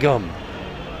chewing gum.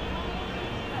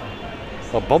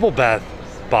 A bubble bath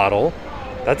bottle.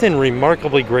 That's in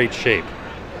remarkably great shape.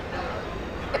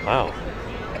 Wow.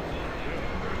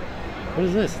 What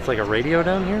is this? It's like a radio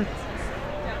down here?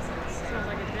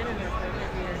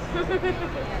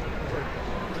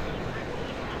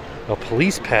 A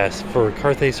police pass for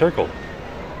Carthay Circle.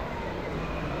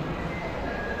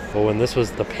 Oh, and this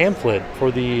was the pamphlet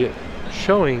for the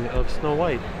showing of Snow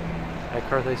White at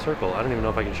Carthay Circle. I don't even know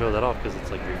if I can show that off because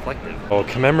it's like reflective. Oh, a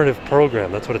commemorative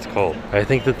program, that's what it's called. I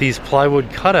think that these plywood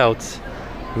cutouts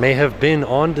may have been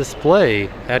on display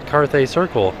at Carthay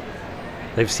Circle.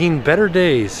 They've seen better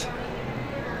days.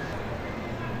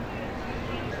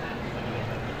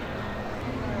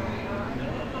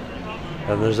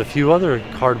 And there's a few other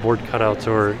cardboard cutouts,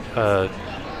 or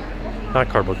not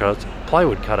cardboard cutouts,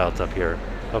 plywood cutouts up here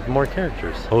of more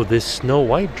characters. Oh, this Snow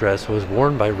White dress was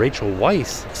worn by Rachel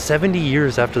Weisz 70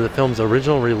 years after the film's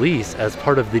original release as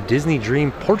part of the Disney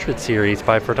Dream portrait series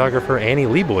by photographer Annie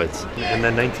Leibovitz. And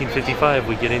then 1955,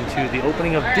 we get into the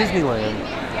opening of Disneyland.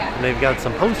 And they've got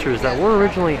some posters that were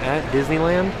originally at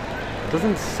Disneyland. It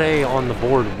doesn't say on the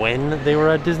board when they were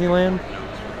at Disneyland,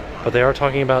 but they are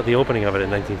talking about the opening of it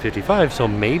in 1955, so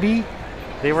maybe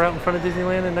they were out in front of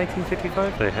Disneyland in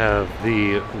 1955. They have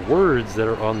the words that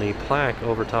are on the plaque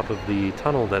over top of the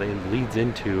tunnel that it leads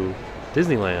into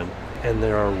Disneyland, and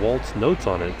there are Walt's notes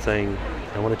on it saying,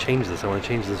 I want to change this, I want to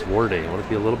change this wording, I want it to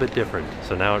be a little bit different.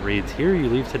 So now it reads, here you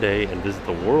leave today and visit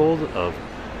the world of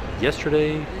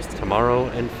yesterday, tomorrow,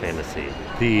 and fantasy.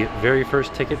 The very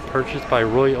first ticket purchased by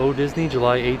Roy O. Disney,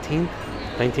 July 18th,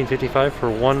 1955 for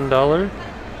 $1.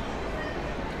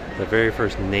 The very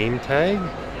first name tag.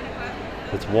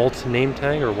 It's Walt's name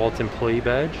tag or Walt's employee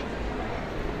badge.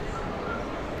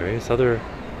 Various other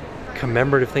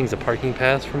commemorative things. A parking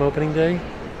pass from opening day.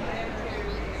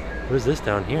 What is this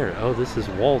down here? Oh, this is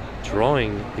Walt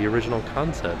drawing the original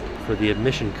concept for the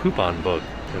admission coupon book.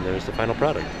 And there's the final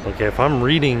product. Okay, if I'm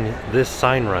reading this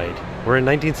sign right, we're in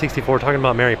 1964 talking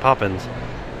about Mary Poppins,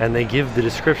 and they give the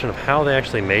description of how they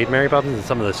actually made Mary Poppins and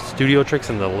some of the studio tricks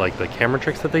and the camera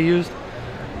tricks that they used.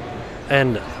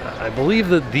 And I believe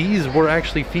that these were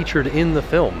actually featured in the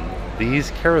film.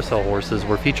 These carousel horses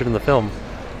were featured in the film,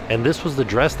 and this was the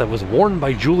dress that was worn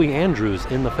by Julie Andrews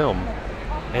in the film.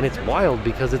 And it's wild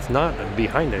because it's not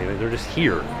behind anything, they're just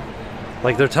here.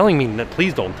 Like, they're telling me that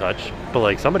please don't touch, but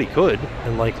like somebody could.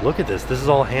 And like, look at this, this is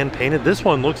all hand painted. This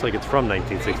one looks like it's from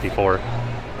 1964.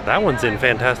 That one's in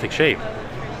fantastic shape.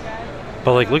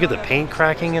 But like, look at the paint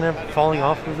cracking and it falling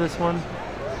off of this one.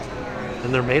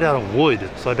 And they're made out of wood,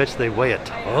 so I bet you they weigh a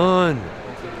ton.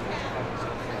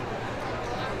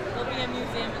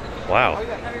 Wow.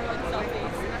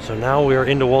 So now we're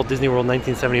into Walt Disney World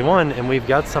 1971, and we've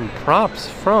got some props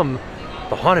from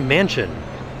the Haunted Mansion,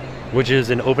 which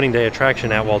is an opening day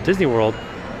attraction at Walt Disney World.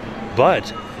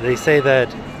 But they say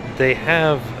that they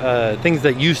have things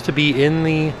that used to be in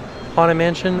the Haunted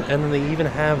Mansion, and then they even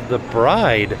have the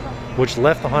bride, which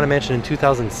left the Haunted Mansion in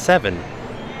 2007.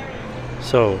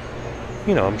 So,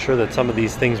 you know, I'm sure that some of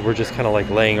these things were just kind of like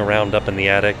laying around up in the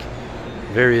attic.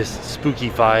 Various spooky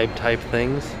vibe type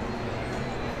things.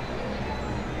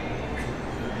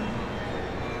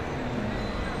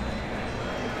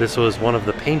 This was one of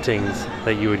the paintings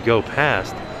that you would go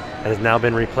past and has now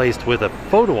been replaced with a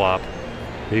photo op.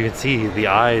 You can see the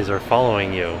eyes are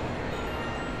following you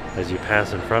as you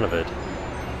pass in front of it.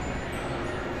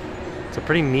 It's a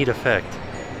pretty neat effect.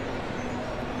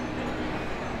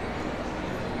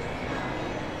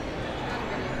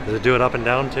 Does it do it up and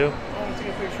down too? I'll take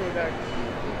a picture of that.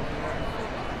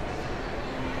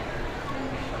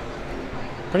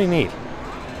 Pretty neat.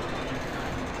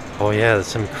 Oh yeah, there's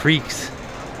some creaks.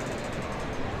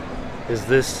 Is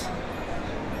this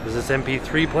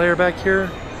MP3 player back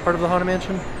here part of the Haunted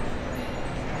Mansion?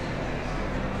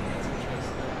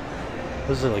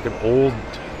 This is like an old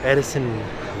Edison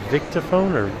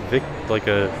Victophone or like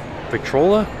a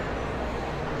Victrola?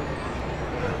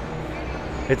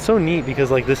 It's so neat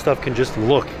because like this stuff can just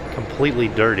look completely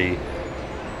dirty.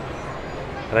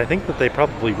 And I think that they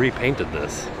probably repainted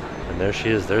this. And there she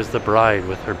is, there's the bride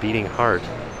with her beating heart.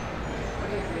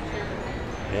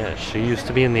 Yeah, she used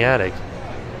to be in the attic.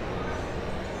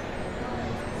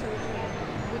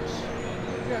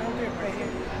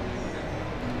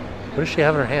 What does she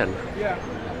have in her hand? Yeah.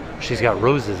 She's got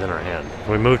roses in her hand.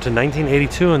 We moved to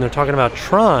 1982 and they're talking about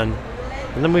Tron.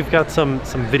 And then we've got some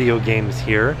video games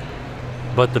here.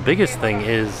 But the biggest thing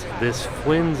is this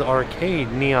Flynn's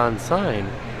Arcade neon sign.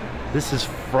 This is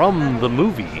from the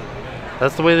movie.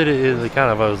 That's the way that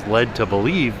I was led to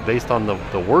believe based on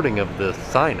the wording of the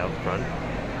sign up front.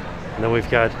 And then we've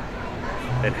got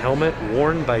a helmet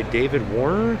worn by David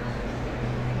Warner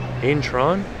in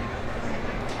Tron.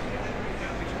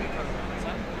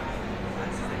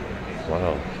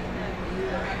 Wow.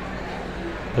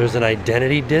 There's an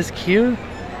identity disc here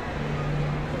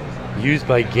used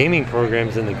by gaming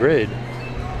programs in the grid,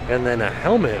 and then a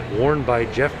helmet worn by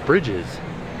Jeff Bridges.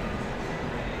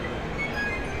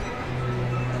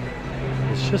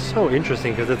 It's just so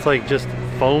interesting because it's like just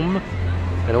foam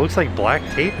and it looks like black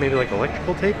tape, maybe like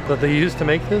electrical tape that they use to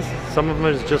make this. Some of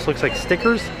them just looks like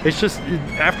stickers. It's just,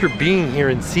 after being here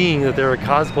and seeing that there are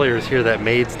cosplayers here that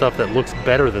made stuff that looks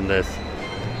better than this,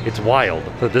 it's wild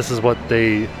that this is what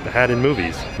they had in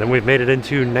movies. Then we've made it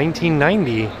into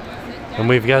 1990 and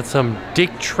we've got some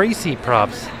Dick Tracy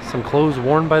props, some clothes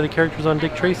worn by the characters on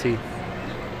Dick Tracy.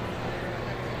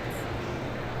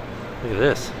 Look at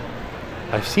this.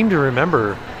 I seem to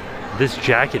remember this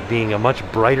jacket being a much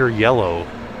brighter yellow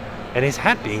and his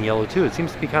hat being yellow too. It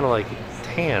seems to be kind of like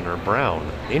tan or brown.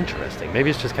 Interesting. Maybe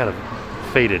it's just kind of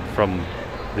faded from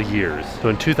the years. So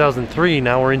in 2003,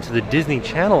 now we're into the Disney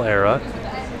Channel era,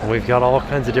 and we've got all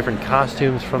kinds of different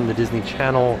costumes from the Disney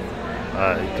Channel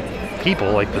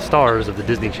people, like the stars of the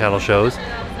Disney Channel shows.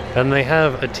 And they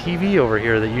have a TV over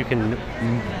here that you can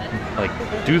like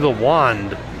do the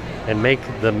wand and make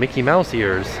the Mickey Mouse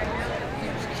ears.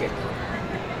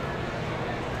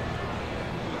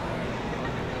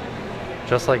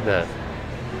 Just like that.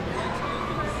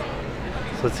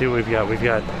 So let's see what we've got. We've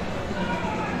got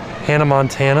Hannah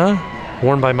Montana,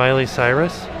 worn by Miley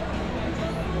Cyrus.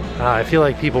 I feel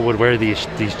like people would wear these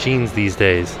jeans these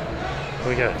days.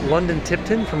 We got London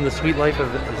Tipton from The Sweet Life of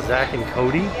Zack and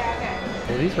Cody.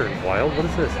 Oh, these are wild. What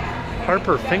is this?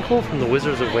 Harper Finkel from The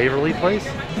Wizards of Waverly Place.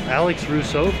 Alex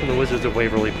Rousseau from The Wizards of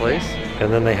Waverly Place.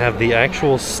 And then they have the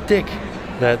actual stick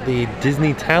that the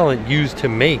Disney talent used to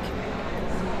make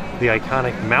the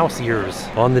iconic mouse ears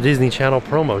on the Disney Channel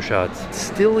promo shots.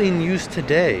 Still in use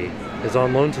today, is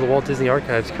on loan to the Walt Disney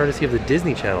Archives courtesy of the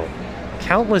Disney Channel.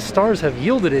 Countless stars have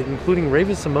yielded it, including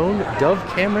Raven Simone, Dove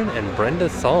Cameron, and Brenda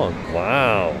Song.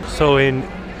 Wow. So in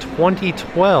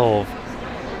 2012,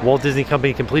 Walt Disney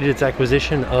Company completed its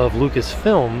acquisition of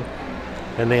Lucasfilm,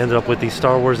 and they ended up with the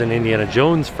Star Wars and Indiana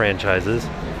Jones franchises.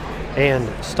 And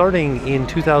starting in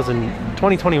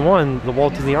 2021, the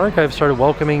Walt Disney Archives started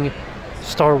welcoming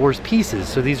Star Wars pieces.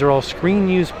 So these are all screen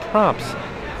use props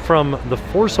from The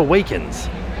Force Awakens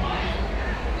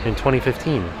in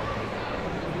 2015.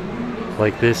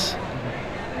 Like this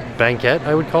banquette,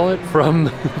 I would call it, from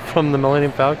the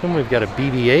Millennium Falcon. We've got a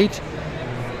BB-8,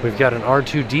 we've got an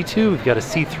R2-D2, we've got a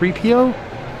C-3PO,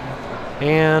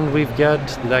 and we've got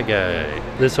that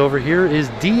guy. This over here is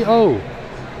D-O.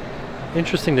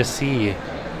 Interesting to see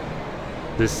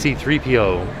this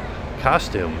C-3PO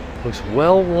costume. Looks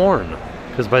well worn,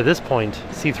 because by this point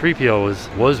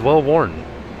C-3PO was well worn.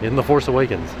 in The Force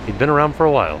Awakens. He'd been around for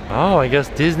a while. Oh, I guess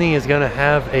Disney is gonna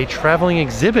have a traveling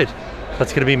exhibit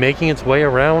that's gonna be making its way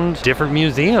around different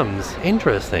museums.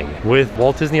 Interesting. With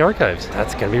Walt Disney Archives.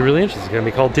 That's gonna be really interesting. It's gonna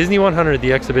be called Disney 100,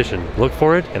 the exhibition. Look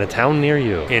for it in a town near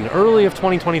you. In early of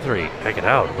 2023. Check it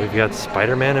out. We've got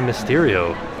Spider-Man and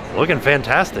Mysterio. Looking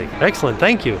fantastic. Excellent,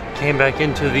 thank you. Came back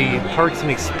into the Parks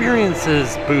and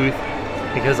Experiences booth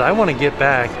because I want to get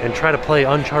back and try to play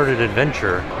Uncharted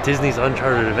Adventure. Disney's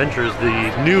Uncharted Adventure is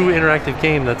the new interactive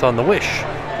game that's on the Wish.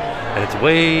 And it's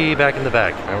way back in the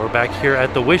back. And we're back here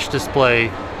at the Wish display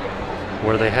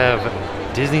where they have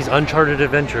Disney's Uncharted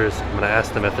Adventures. I'm gonna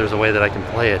ask them if there's a way that I can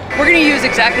play it. We're gonna use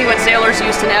exactly what sailors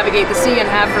used to navigate the sea and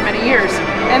have for many years,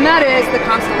 and that is the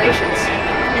constellations.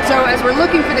 And so as we're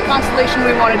looking for the constellation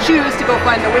we want to choose to go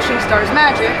find the wishing star's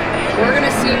magic, we're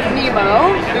gonna see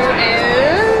Nemo, who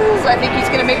is, I think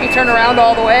he's gonna make me turn around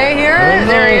all the way here. Oh,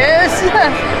 no. There he is.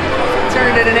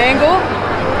 Turn it at an angle.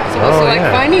 So we'll select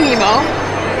Finding Nemo.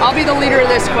 I'll be the leader of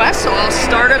this quest, so I'll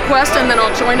start a quest and then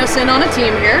I'll join us in on a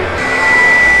team here.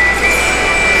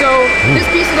 So this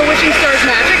piece of the wishing star's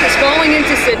magic is falling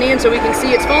into Sydney, and so we can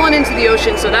see it's fallen into the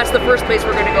ocean, so that's the first place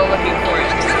we're gonna go looking for it.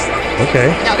 Okay.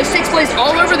 Now this takes place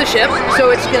all over the ship, so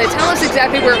it's gonna tell us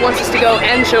exactly where it wants us to go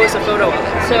and show us a photo of it.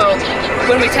 So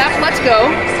when we tap Let's Go,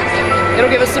 it'll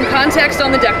give us some context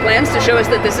on the deck plans to show us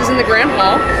that this is in the Grand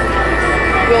Hall.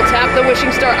 We'll tap the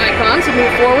wishing star icon to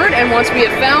move forward, and once we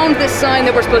have found this sign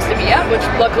that we're supposed to be at, which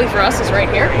luckily for us is right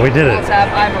here. We did it. We'll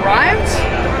tap I've arrived.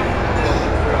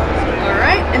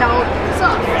 Alright, and I'll put this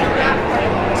off.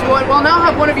 So what we'll now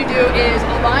have one of you do is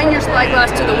align your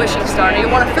spyglass to the wishing star. Now you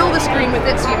want to fill the screen with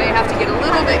it, so you may have to get a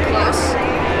little bit close.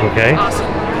 Okay. Awesome.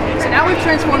 So now we've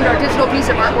transformed our digital piece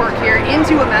of artwork here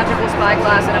into a magical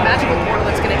spyglass and a magical portal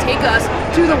that's going to take us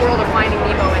to the world of Finding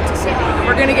Nemo into Sydney. And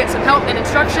we're going to get some help and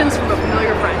instructions from a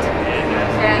familiar friend.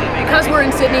 And because we're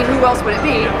in Sydney, who else would it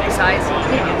be besides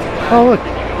Nemo? Oh look,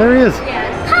 there he is.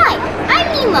 Hi, I'm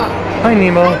Nemo. Hi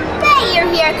Nemo. I bet you're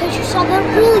here because you saw that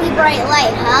really bright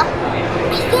light, huh?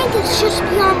 I think it's just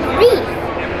beyond the reef.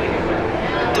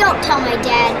 Don't tell my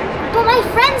dad, but my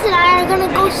friends and I are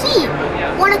gonna go see.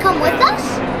 Wanna come with us?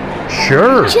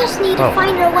 Sure. We just need to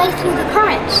find our way through the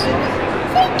currents.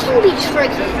 They can be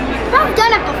tricky, but I've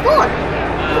done it before.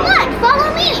 Come on,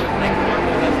 follow me.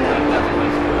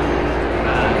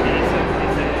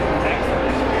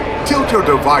 Tilt your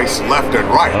device left and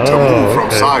right to move from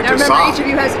side now to remember, side. each of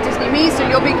you has a Disney Me, so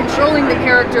you'll be controlling the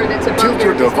character that's above Tilt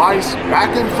your device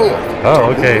back and forth.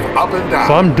 Oh, okay. Up and down.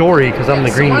 So I'm Dory because I'm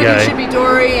the green one guy. of you should be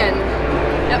Dory, and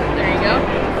yep, there you go.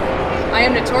 I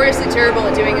am notoriously terrible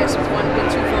at doing this with two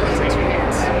phones and two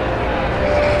hands.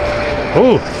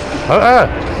 Ooh.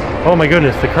 Oh my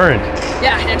goodness, the current.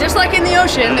 Yeah, and just like in the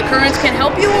ocean, the currents can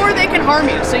help you or they can harm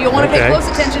you. So you'll want to pay close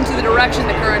attention to the direction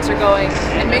the currents are going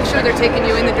and make sure they're taking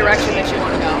you in the direction that you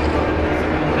want to go.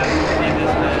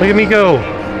 Look at me go.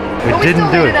 We didn't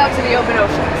do it. We still made it out to the open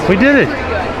ocean. So we did it. Pretty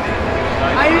good.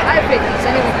 I have faith in this.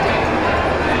 I know we can do it.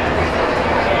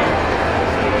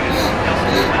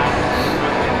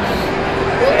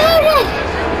 We made it!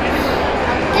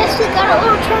 Guess we got a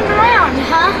little turned around,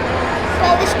 huh?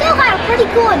 But we still had a pretty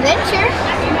cool adventure.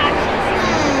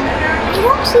 I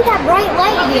don't see that bright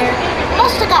light here.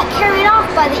 Must have got carried off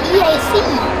by the EAC.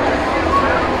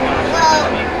 Well,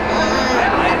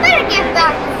 I better get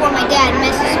back before my dad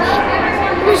misses me.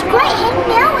 It was great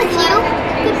hanging out with you.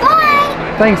 Goodbye!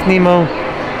 Thanks, Nemo.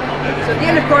 So at the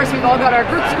end, of course, we've all got our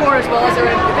group score as well as our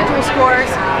individual scores.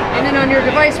 And then on your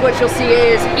device, what you'll see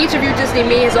is each of your Disney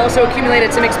Me has also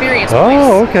accumulated some experience points.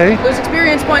 Oh, okay. Those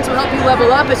experience points will help you level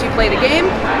up as you play the game.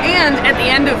 And at the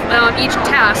end of each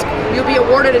task, you'll be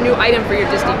awarded a new item for your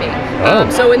Disney Me.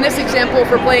 So in this example,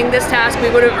 for playing this task, we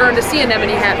would have earned a sea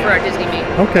anemone hat for our Disney Me.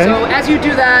 Okay. So as you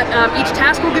do that, each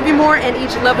task will give you more, and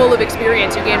each level of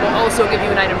experience you gain will also give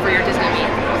you an item for your Disney Me.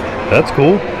 That's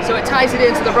cool. So it ties it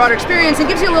into the broader experience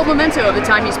and gives you a little memento of the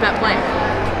time you spent playing.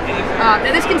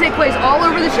 Now this can take place all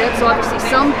over the ship, so obviously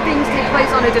some things take place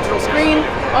on a digital screen,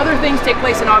 other things take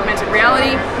place in augmented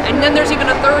reality, and then there's even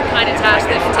a third kind of task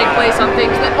that can take place on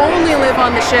things that only live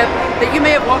on the ship that you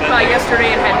may have walked by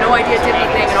yesterday and had no idea did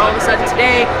anything, and all of a sudden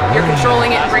today you're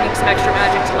controlling it and bringing some extra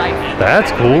magic to life. That's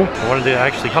cool. I wanted to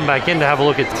actually come back in to have a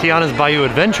look at Tiana's Bayou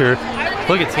Adventure.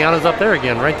 Look at Tiana's up there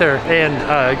again, right there, and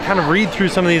kind of read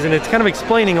through some of these, and it's kind of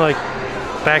explaining like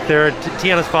back there,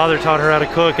 Tiana's father taught her how to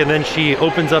cook, and then she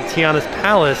opens up Tiana's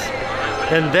Palace,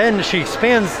 and then she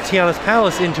expands Tiana's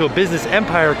Palace into a business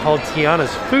empire called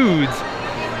Tiana's Foods,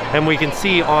 and we can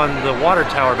see on the water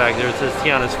tower back there it says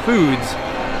Tiana's Foods,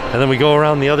 and then we go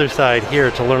around the other side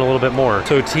here to learn a little bit more.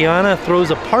 So Tiana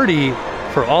throws a party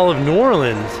for all of New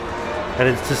Orleans, and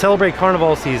it's to celebrate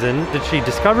Carnival season that she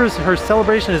discovers her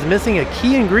celebration is missing a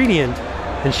key ingredient,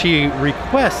 and she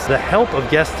requests the help of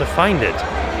guests to find it.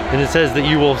 And it says that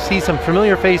you will see some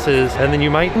familiar faces, and then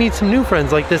you might meet some new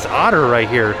friends like this otter right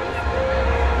here.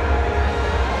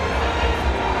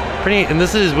 Pretty neat. And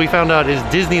this is, we found out, is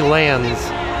Disneyland's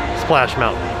Splash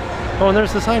Mountain. Oh, and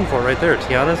there's the sign for it right there,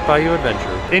 Tiana's Bayou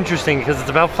Adventure. Interesting, because it's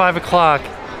about 5 o'clock,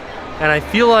 and I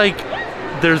feel like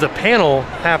there's a panel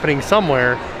happening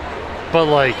somewhere, but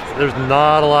like, there's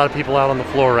not a lot of people out on the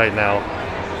floor right now,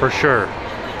 for sure.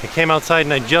 I came outside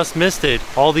and I just missed it.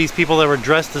 All these people that were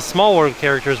dressed as Small World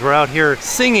characters were out here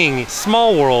singing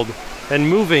Small World and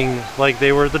moving like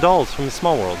they were the dolls from the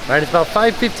Small World. All right, it's about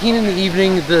 5:15 in the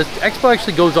evening. The expo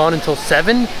actually goes on until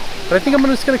 7, but I think I'm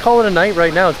just gonna call it a night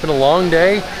right now. It's been a long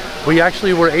day. We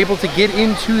actually were able to get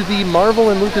into the Marvel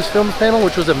and Lucasfilm panel,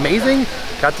 which was amazing.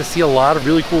 Got to see a lot of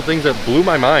really cool things that blew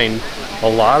my mind. A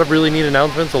lot of really neat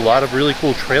announcements, a lot of really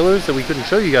cool trailers that we couldn't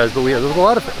show you guys, but there was a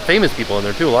lot of famous people in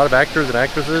there too, a lot of actors and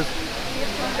actresses.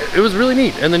 It was really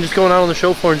neat. And then just going out on the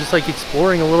show floor and just like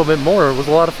exploring a little bit more, it was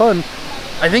a lot of fun.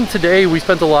 I think today we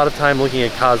spent a lot of time looking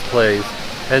at cosplays,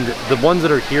 and the ones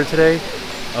that are here today,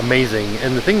 amazing.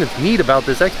 And the thing that's neat about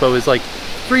this expo is like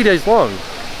 3 days long.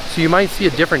 So you might see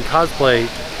a different cosplay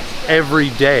every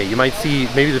day. You might see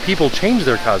maybe the people change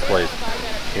their cosplays.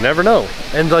 You never know.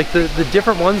 And like the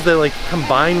different ones that like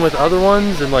combine with other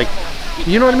ones, and like,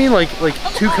 you know what I mean? Like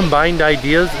two combined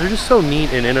ideas. They're just so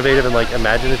neat and innovative and like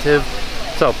imaginative.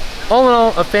 So all in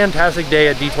all, a fantastic day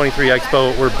at D23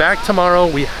 Expo. We're back tomorrow.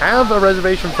 We have a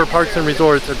reservation for Parks and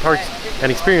Resorts and Parks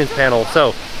and Experience panel.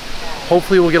 So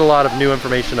hopefully we'll get a lot of new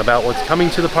information about what's coming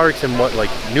to the parks and what like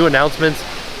new announcements.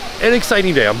 An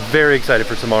exciting day. I'm very excited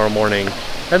for tomorrow morning.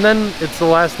 And then it's the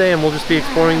last day and we'll just be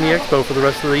exploring the expo for the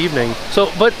rest of the evening. So,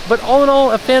 but all in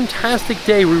all, a fantastic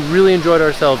day. We really enjoyed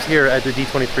ourselves here at the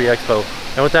D23 Expo.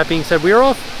 And with that being said, we are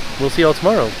off. We'll see y'all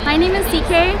tomorrow. My name is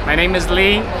CK. My name is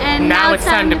Lee. And now it's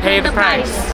time to pay the price.